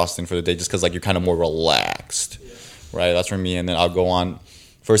exhausting for the day, just because like you're kind of more relaxed, right? That's for me. And then I'll go on.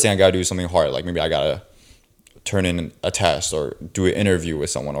 First thing I gotta do is something hard, like maybe I gotta turn in a test or do an interview with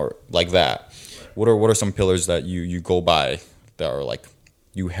someone or like that. What are some pillars that you go by that are like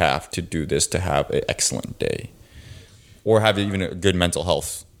you have to do this to have an excellent day, or have even a good mental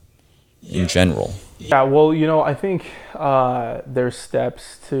health in general? Yeah, well, I think there's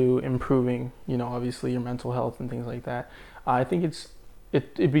steps to improving, obviously your mental health and things like that. I think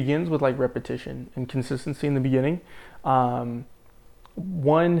it begins with like repetition and consistency in the beginning.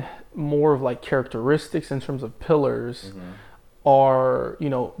 One more of like characteristics in terms of pillars are,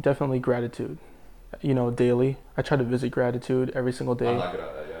 definitely gratitude. Daily. I try to visit gratitude every single day. I'm not good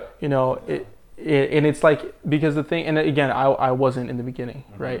at that yet. And it's like, because the thing, and again, I wasn't in the beginning,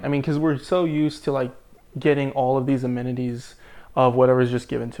 right? I mean, because we're so used to like getting all of these amenities of whatever's just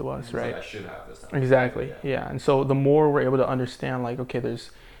given to us, right? Like, I should have this. Exactly. Yeah. And so the more we're able to understand, like, okay,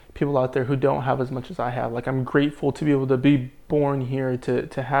 there's people out there who don't have as much as I have. Like, I'm grateful to be able to be born here,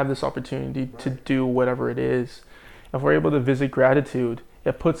 to have this opportunity to do whatever it is. If we're able to visit gratitude,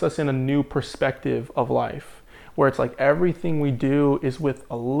 it puts us in a new perspective of life, where it's like everything we do is with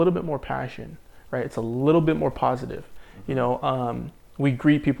a little bit more passion, right? It's a little bit more positive. We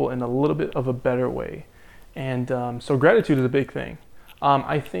greet people in a little bit of a better way. And so gratitude is a big thing.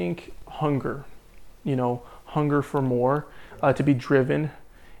 I think hunger for more, to be driven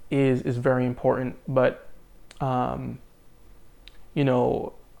is very important. But, I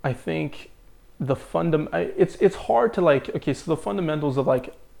think it's hard to like, okay, so the fundamentals of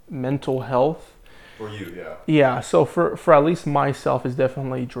like mental health, For you, yeah. yeah. So for at least myself is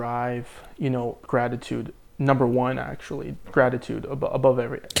definitely drive, gratitude. Number one, actually, gratitude above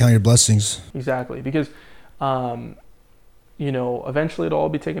everything. Count your blessings. Exactly. Because, eventually it'll all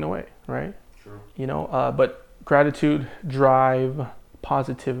be taken away, right? True. But gratitude, drive,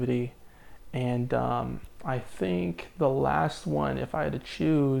 positivity, and I think the last one, if I had to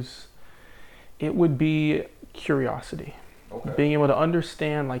choose, it would be curiosity. Okay. Being able to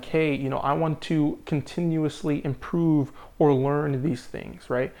understand, like, hey, I want to continuously improve or learn these things,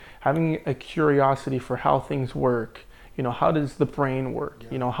 right? Having a curiosity for how things work. How does the brain work?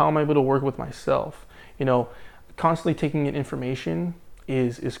 How am I able to work with myself? Constantly taking in information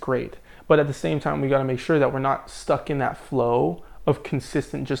is great. But at the same time, we got to make sure that we're not stuck in that flow of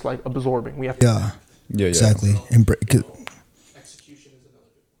consistent, just like absorbing. We have to. Yeah. Exactly. Execution is another big one.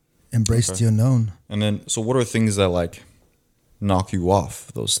 Embrace the unknown. And then, so what are things that like knock you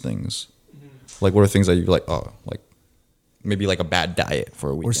off those things? Like, what are things that you like? Oh, like maybe like a bad diet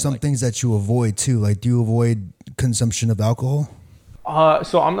for a weekend, Or some like, things that you avoid too. Like, do you avoid consumption of alcohol?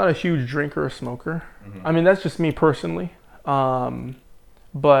 So I'm not a huge drinker or smoker. I mean, that's just me personally.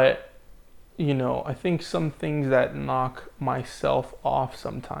 But I think some things that knock myself off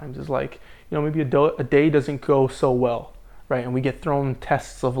sometimes is like, maybe a day doesn't go so well, right? And we get thrown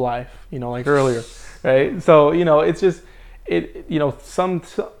tests of life, like earlier, right? So, it's just, some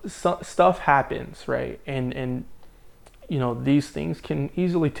stuff happens, right? And these things can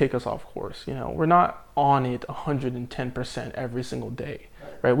easily take us off course. We're not on it 110% every single day,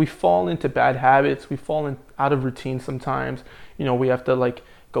 right? We fall into bad habits. We fall out of routine sometimes. We have to like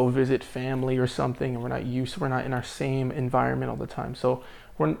go visit family or something, and we're not in our same environment all the time. So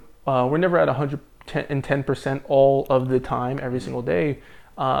we're never at 10% all of the time, every single day.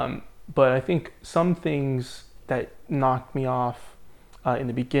 But I think some things that knocked me off in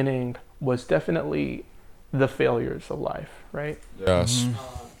the beginning was definitely the failures of life, right? Yes.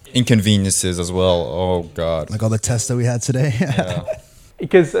 Inconveniences as well. Oh God. Like all the tests that we had today. Yeah.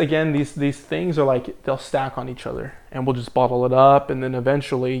 Because again, these things are like, they'll stack on each other, and we'll just bottle it up, and then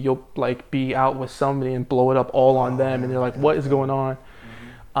eventually you'll like be out with somebody and blow it up all on them, and they're like, what is going on?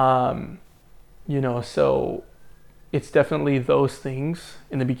 So it's definitely those things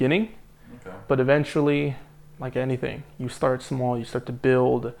in the beginning, but eventually, like anything, you start small, you start to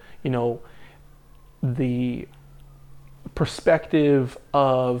build, the perspective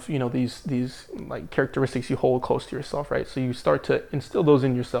of these like characteristics you hold close to yourself, right? So you start to instill those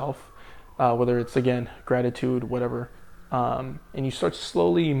in yourself, whether it's again gratitude, whatever, and you start to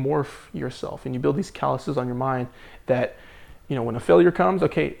slowly morph yourself, and you build these calluses on your mind that when a failure comes,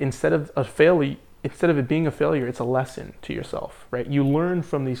 okay, instead of it being a failure, it's a lesson to yourself, right? You learn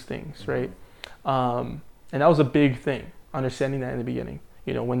from these things, right? And that was a big thing, understanding that in the beginning.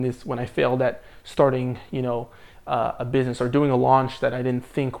 When I failed at starting, a business or doing a launch that I didn't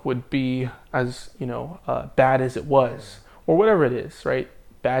think would be as, bad as it was, or whatever it is, right?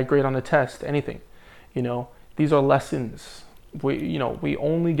 Bad grade on a test, anything, these are lessons. We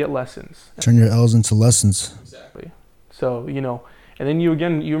only get lessons. Turn your L's into lessons. Exactly. So, and then you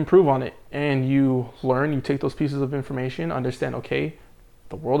improve on it, and you learn, you take those pieces of information, understand, okay,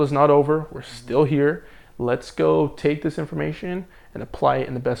 the world is not over. We're still here. Let's go take this information and apply it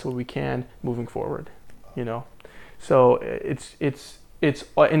in the best way we can moving forward, So it's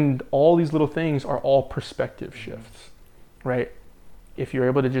and all these little things are all perspective shifts, right? If you're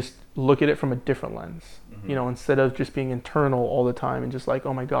able to just look at it from a different lens, instead of just being internal all the time and just like,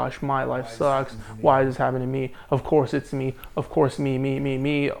 oh my gosh, my life sucks. Why is this happening to me? Of course it's me. Of course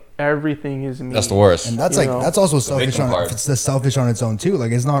me. Everything is me. That's the worst. And that's that's also selfish it's the selfish on its own too.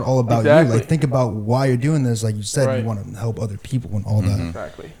 Like it's not all about you. Like think about why you're doing this. Like you said, you want to help other people and all that.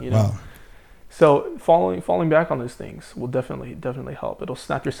 Exactly. Wow. So falling back on those things will definitely help. It'll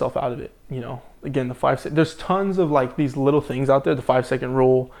snap yourself out of it. Again, there's tons of like these little things out there. The 5-second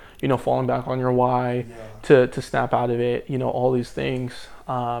rule. Falling back on your why to snap out of it. All these things.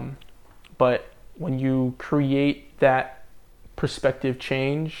 But when you create that perspective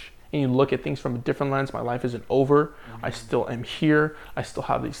change and you look at things from a different lens, my life isn't over. I still am here. I still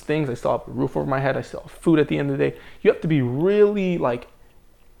have these things. I still have a roof over my head. I still have food at the end of the day. You have to be really like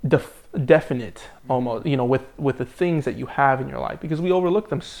definite almost, with the things that you have in your life, because we overlook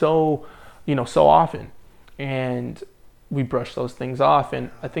them so often, and we brush those things off. And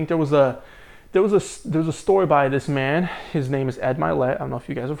I think there was a story by this man. His name is Ed Milet. I don't know if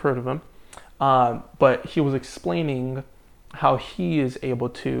you guys have heard of him, but he was explaining how he was able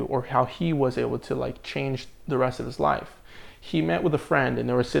to like change the rest of his life. He met with a friend, and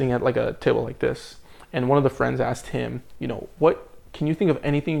they were sitting at like a table like this, and one of the friends asked him, what can you think of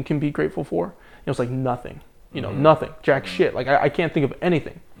anything you can be grateful for? And it was like nothing, nothing, jack shit. Like I can't think of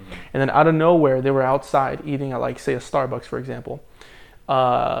anything. And then out of nowhere, they were outside eating at like, say, a Starbucks, for example.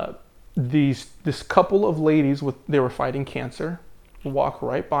 This couple of ladies they were fighting cancer, walk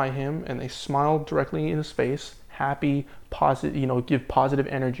right by him, and they smiled directly in his face, happy, positive, give positive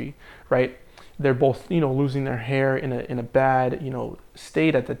energy, right? They're both, losing their hair in a bad,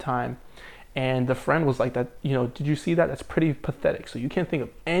 state at the time. And the friend was like, that, did you see that? That's pretty pathetic. So you can't think of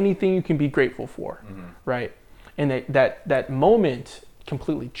anything you can be grateful for, right? And that moment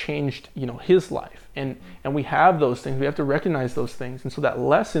completely changed, his life. And we have those things. We have to recognize those things. And so that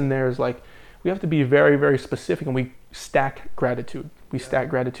lesson there is like, we have to be very, very specific, and we stack gratitude. We stack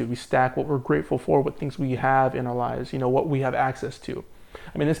gratitude. We stack what we're grateful for, what things we have in our lives, what we have access to.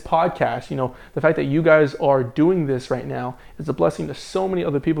 I mean, this podcast, the fact that you guys are doing this right now is a blessing to so many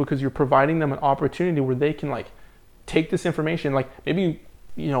other people, because you're providing them an opportunity where they can like take this information, like maybe,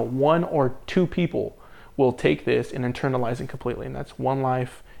 1 or 2 people will take this and internalize it completely. And that's one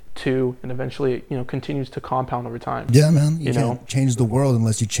life, 2, and eventually it, continues to compound over time. Yeah, man. You can't change the world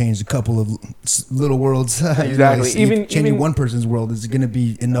unless you change a couple of little worlds. Exactly. Even changing one person's world is going to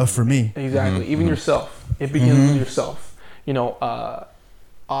be enough for me. Exactly. Even yourself. It begins with yourself.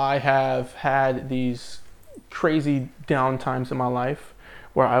 I have had these crazy down times in my life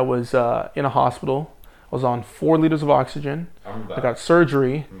where I was in a hospital. I was on 4 liters of oxygen. I got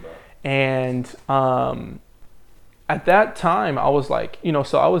surgery. And at that time, I was like,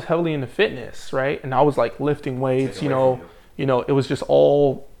 so I was heavily into fitness, right? And I was like lifting weights, it was just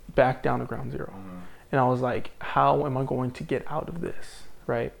all back down to ground zero. And I was like, how am I going to get out of this,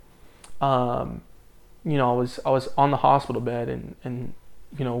 right? I was on the hospital bed, and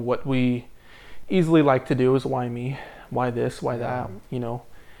what we easily like to do is why me, why this, why that, you know.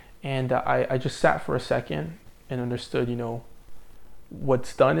 And I just sat for a second and understood, you know,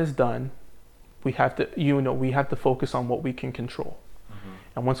 what's done is done. We have to, we have to focus on what we can control.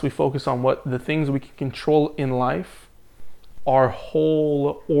 And once we focus on what the things we can control in life, our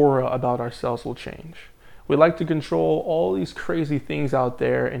whole aura about ourselves will change. We like to control all these crazy things out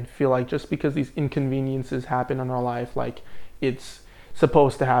there and feel like just because these inconveniences happen in our life, like it's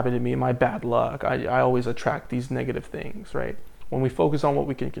supposed to happen to me, my bad luck. I always attract these negative things, right? When we focus on what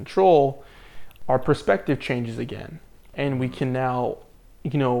we can control, our perspective changes again. And we can now,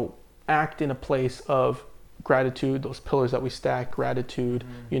 you know, act in a place of gratitude, those pillars that we stack, gratitude,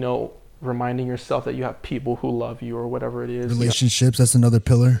 you know, reminding yourself that you have people who love you or whatever it is. Relationships, that's another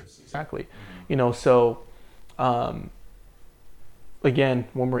pillar. Exactly. You know, so again,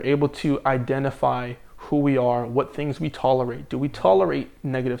 when we're able to identify who we are, what things we tolerate, do we tolerate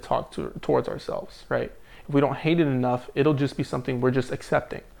negative talk towards ourselves, right? If we don't hate it enough, it'll just be something we're just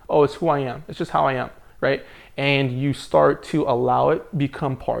accepting. Oh, it's who I am. It's just how I am, right? And you start to allow it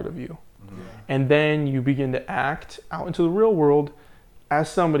become part of you. And then you begin to act out into the real world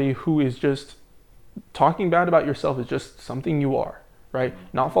as somebody who is just talking bad about yourself is just something you are, right?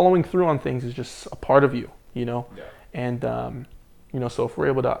 Not following through on things is just a part of you, you know? Yeah. And, you know, so if we're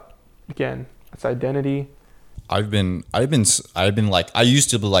able to, again, it's identity. I've been like, I used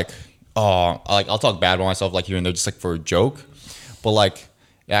to be like, oh, like I'll talk bad about myself like here and there just like for a joke, but like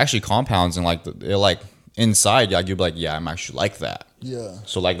it actually compounds and like it like inside, like you'd be like, yeah, I'm actually like that. Yeah.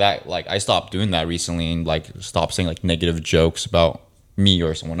 So like that, like I stopped doing that recently and like stopped saying like negative jokes about me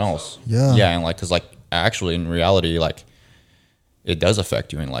or someone else. Yeah. Yeah, and like because like actually in reality, like it does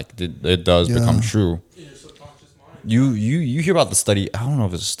affect you and like it does become true. You hear about the study? I don't know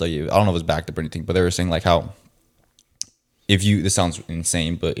if it's a study. I don't know if it's backed up or anything, but they were saying like how if you, this sounds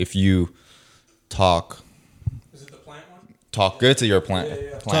insane, but if you talk, Is it the plant one? Talk good to your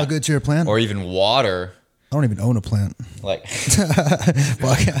plant, Talk good to your plant. or even water. I don't even own a plant. Like,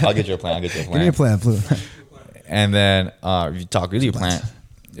 I'll get you a plant. Give me a plant, please. And then if you talk good to your plant,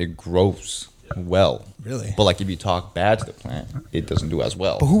 it grows well. Really? But like if you talk bad to the plant, it doesn't do as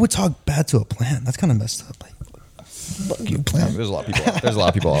well. But who would talk bad to a plant? That's kind of messed up. Like, fuck you, plant. There's a lot of people. There's a lot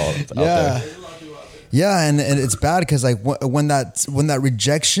of people out there. Yeah, and it's bad because like when the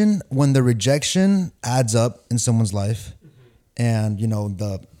rejection adds up in someone's life, and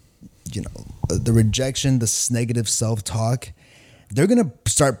the rejection, this negative self-talk, they're gonna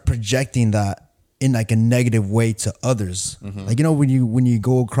start projecting that in like a negative way to others. Like, you know, when you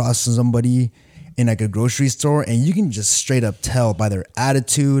go across somebody in like a grocery store and you can just straight up tell by their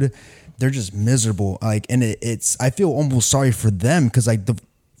attitude, they're just miserable. Like, and it's I feel almost sorry for them because like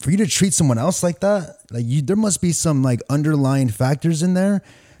for you to treat someone else like that, like there must be some like underlying factors in there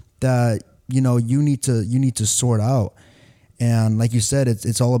that you need to sort out. And like you said,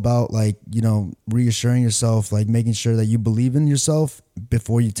 it's all about like, reassuring yourself, like making sure that you believe in yourself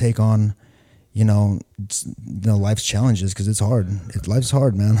before you take on, life's challenges, because it's hard. Life's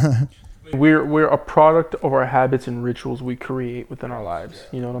hard, man. We're a product of our habits and rituals we create within our lives.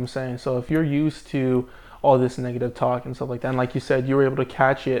 You know what I'm saying? So if you're used to all this negative talk and stuff like that, and like you said, you were able to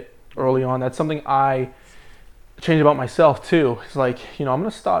catch it early on. That's something I changed about myself too. It's like, I'm going to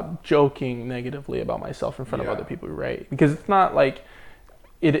stop joking negatively about myself in front of other people, right? Because it's not like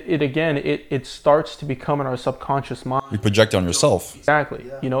it starts to become in our subconscious mind. You project on yourself. Exactly.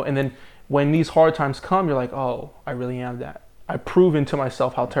 And then when these hard times come, you're like, oh, I really am that. I've proven to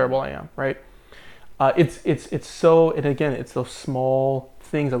myself how terrible I am, right? It's those small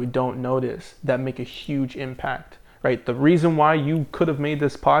things that we don't notice that make a huge impact, right? The reason why you could have made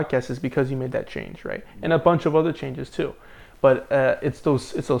this podcast is because you made that change, right? And a bunch of other changes too. But it's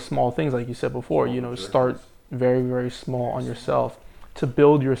those small things, like you said before, start very, very small on yourself to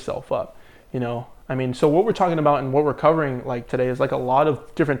build yourself up, So what we're talking about and what we're covering like today is like a lot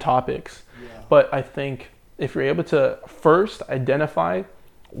of different topics. Yeah. But I think if you're able to first identify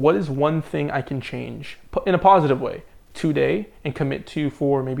what is one thing I can change in a positive way today and commit to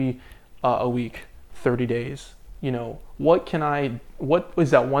for maybe a week, 30 days, what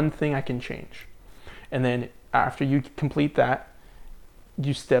is that one thing I can change? And then after you complete that,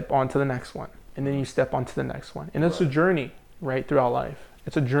 you step on to the next one, and then you step on to the next one. And it's a journey, right, throughout life.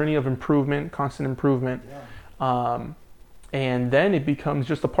 It's a journey of improvement, constant improvement. Yeah. And then it becomes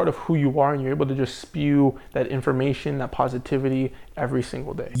just a part of who you are, and you're able to just spew that information, that positivity every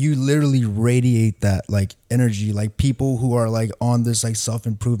single day. You literally radiate that like energy, like people who are like on this like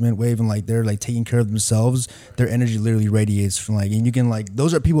self-improvement wave and like they're like taking care of themselves, their energy literally radiates from like, and you can like,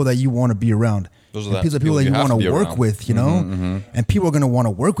 those are people that you want to be around. Those and are these are people that you have want be to work around. with, you know, and people are going to want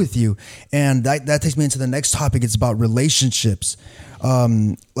to work with you. And that takes me into the next topic. It's about relationships.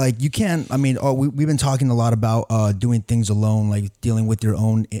 Like you can't, I mean, we've been talking a lot about doing things alone, like dealing with your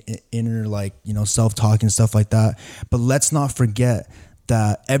own inner, like, you know, self-talk and stuff like that. But let's not forget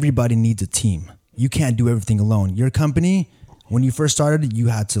that everybody needs a team. You can't do everything alone. Your company, when you first started, you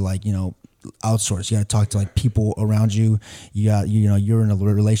had to, like, you know, outsource. You got to talk to like people around you. You know, you're in a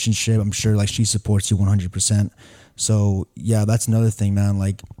relationship. I'm sure like she supports you 100%. So yeah, that's another thing, man.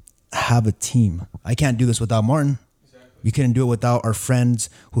 Like, have a team. I can't do this without Martin. We couldn't do it without our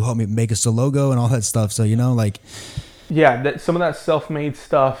friends who helped me make us the logo and all that stuff. So, you know, like, yeah, some of that self-made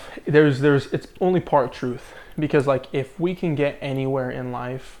stuff, it's only part truth, because like if we can get anywhere in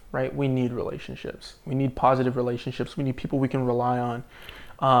life, right, we need relationships. We need positive relationships. We need people we can rely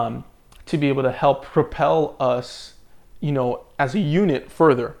on, to be able to help propel us, you know, as a unit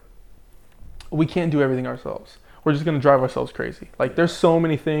further. We can't do everything ourselves. We're just going to drive ourselves crazy. Like, there's so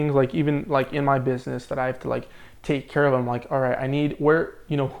many things, like even like in my business that I have to like take care of. I'm like, all right, I need who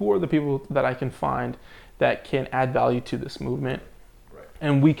are the people that I can find that can add value to this movement, right,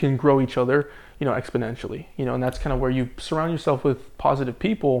 and we can grow each other, you know, exponentially, you know. And that's kind of where you surround yourself with positive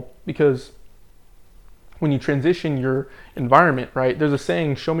people, because when you transition your environment, right, there's a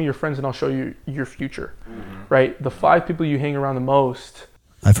saying, show me your friends and I'll show you your future, right? The 5 people you hang around the most,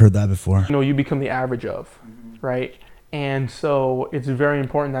 I've heard that before, you know, you become the average of, right? And so it's very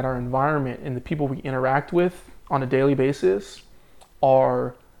important that our environment and the people we interact with on a daily basis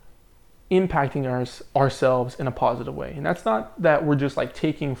are impacting ourselves in a positive way. And that's not that we're just like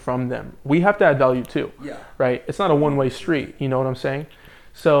taking from them. We have to add value too, right? It's not a one-way street, you know what I'm saying?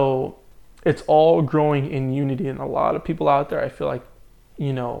 So it's all growing in unity. And a lot of people out there, I feel like,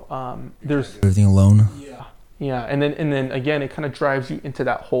 you know, there's everything alone. Yeah, and then again, it kind of drives you into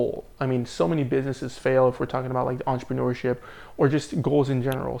that hole. I mean, so many businesses fail if we're talking about like entrepreneurship or just goals in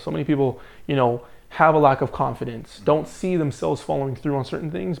general. So many people, you know, have a lack of confidence, don't see themselves following through on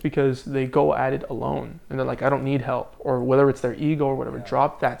certain things because they go at it alone. And they're like, I don't need help, or whether it's their ego or whatever,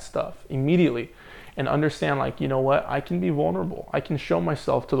 drop that stuff immediately and understand, like, you know what, I can be vulnerable. I can show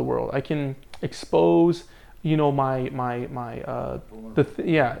myself to the world. I can expose, you know,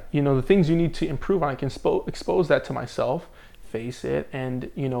 the things you need to improve on. I can expose that to myself, face it,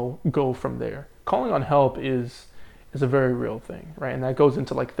 and, you know, go from there. Calling on help is a very real thing, right? And that goes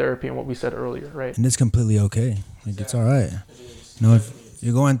into like therapy and what we said earlier, right? And it's completely okay. Like, it's all right. You know, if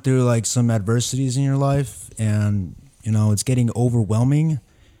you're going through like some adversities in your life and, you know, it's getting overwhelming,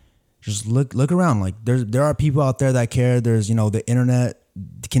 just look around. Like, there are people out there that care. There's, you know, the internet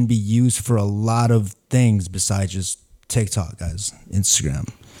can be used for a lot of things besides just TikTok, guys, Instagram.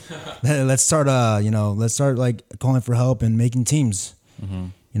 Let's start like calling for help and making teams,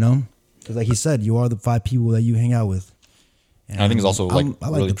 you know? Because like he said, you are the 5 people that you hang out with. And I think it's also like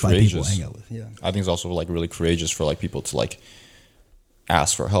really courageous. I hang out with. Yeah. I think it's also like really courageous for like people to like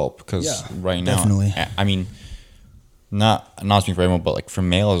ask for help, because right now, definitely. I mean, not speaking for everyone, but like for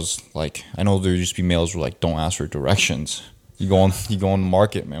males, like I know there used to be males who like don't ask for directions. You go on the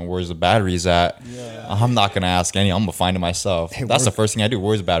market, man. Where's the batteries at? Yeah. I'm not gonna ask any. I'm gonna find it myself. That's the first thing I do.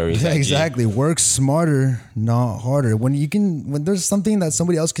 Where's the batteries at? Exactly. Work smarter, not harder. When there's something that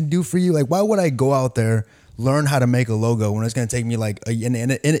somebody else can do for you, like, why would I go out there, learn how to make a logo when it's gonna take me like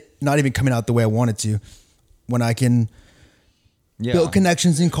not even coming out the way I want it to, when I can build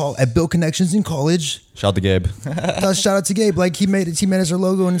connections in college. Shout out to Gabe. Shout out to Gabe. Like, he made us our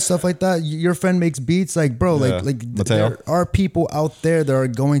logo and stuff like that. Your friend makes beats. Like, bro, there are people out there that are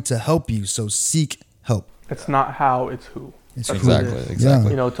going to help you. So seek help. It's not how, it's who. Exactly.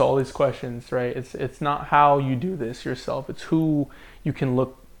 You know, to all these questions, right? It's not how you do this yourself. It's who you can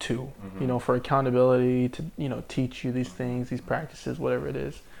look to, you know, for accountability, to, you know, teach you these things, these practices, whatever it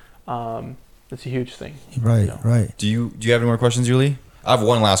is. It's a huge thing. Right, you know? right. Do you have any more questions, Yuli? I have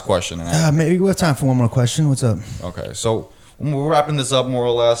one last question. Maybe we have time for one more question. What's up? Okay, so we're wrapping this up more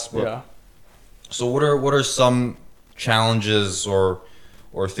or less. But, so what are some challenges or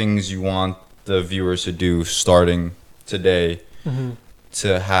things you want the viewers to do starting today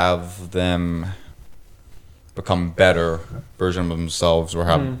to have them become better version of themselves or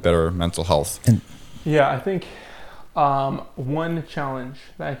have better mental health? I think one challenge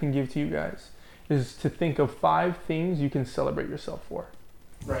that I can give to you guys is to think of 5 things you can celebrate yourself for.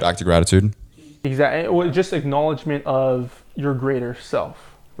 Right. Back to gratitude. Exactly. Just acknowledgement of your greater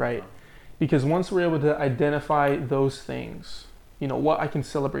self, right? Because once we're able to identify those things, you know, what I can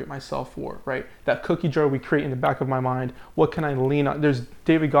celebrate myself for, right? That cookie jar we create in the back of my mind, what can I lean on? There's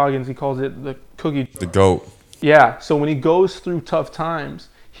David Goggins, he calls it the cookie jar. The GOAT. Yeah, so when he goes through tough times,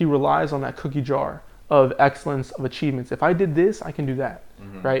 he relies on that cookie jar of excellence, of achievements. If I did this, I can do that,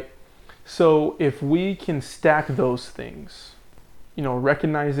 right? So if we can stack those things,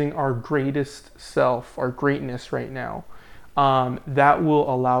 recognizing our greatest self, our greatness right now, that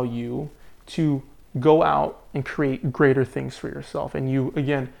will allow you to go out and create greater things for yourself. And you,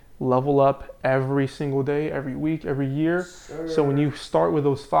 again, level up every single day, every week, every year. So when you start with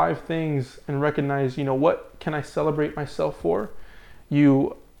those 5 things and recognize, what can I celebrate myself for?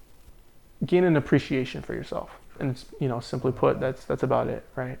 You gain an appreciation for yourself. And, simply put, that's about it,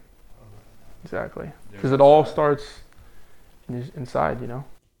 right? Exactly. Because it all starts inside,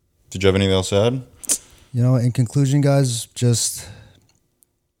 Did you have anything else to add? In conclusion, guys, just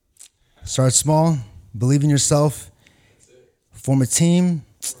start small, believe in yourself, form a team,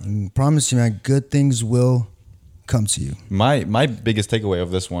 and promise you, man, good things will come to you. My biggest takeaway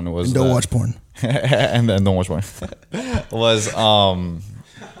of this one was And don't watch porn. and then don't watch porn. was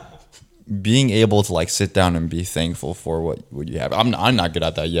being able to sit down and be thankful for what you have. I'm not good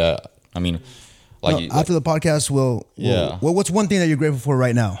at that yet. I mean, after the podcast, what's one thing that you're grateful for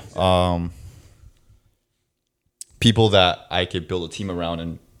right now? People that I could build a team around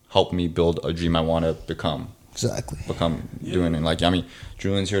and help me build a dream I want to become. Exactly. Doing it.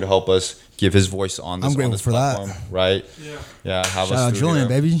 Julian's here to help us give his voice on this. I'm grateful for platform, that. Right? Yeah. Have Shout us out Julian,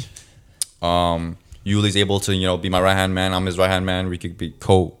 here. baby. Yuli's able to, be my right hand man. I'm his right hand man. We could be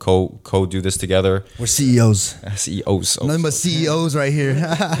co do this together. We're CEOs. CEOs. Nothing but CEOs right here.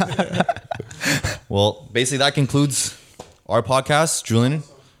 Well, basically that concludes our podcast. Julian,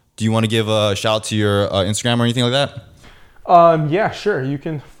 do you want to give a shout out to your Instagram or anything like that? Yeah, sure. You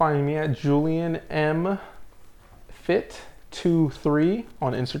can find me at JulianMFit23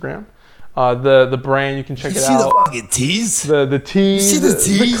 on Instagram. The brand, you can check it out. You see the fucking tease? The tease. You see the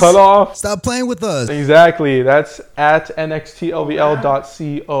tease? The cutoff. Stop playing with us. Exactly. That's at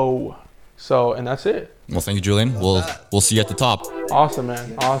NXTLVL.co. So, and that's it. Well, thank you, Julian. We'll see you at the top. Awesome,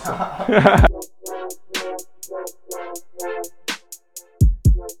 man. Awesome.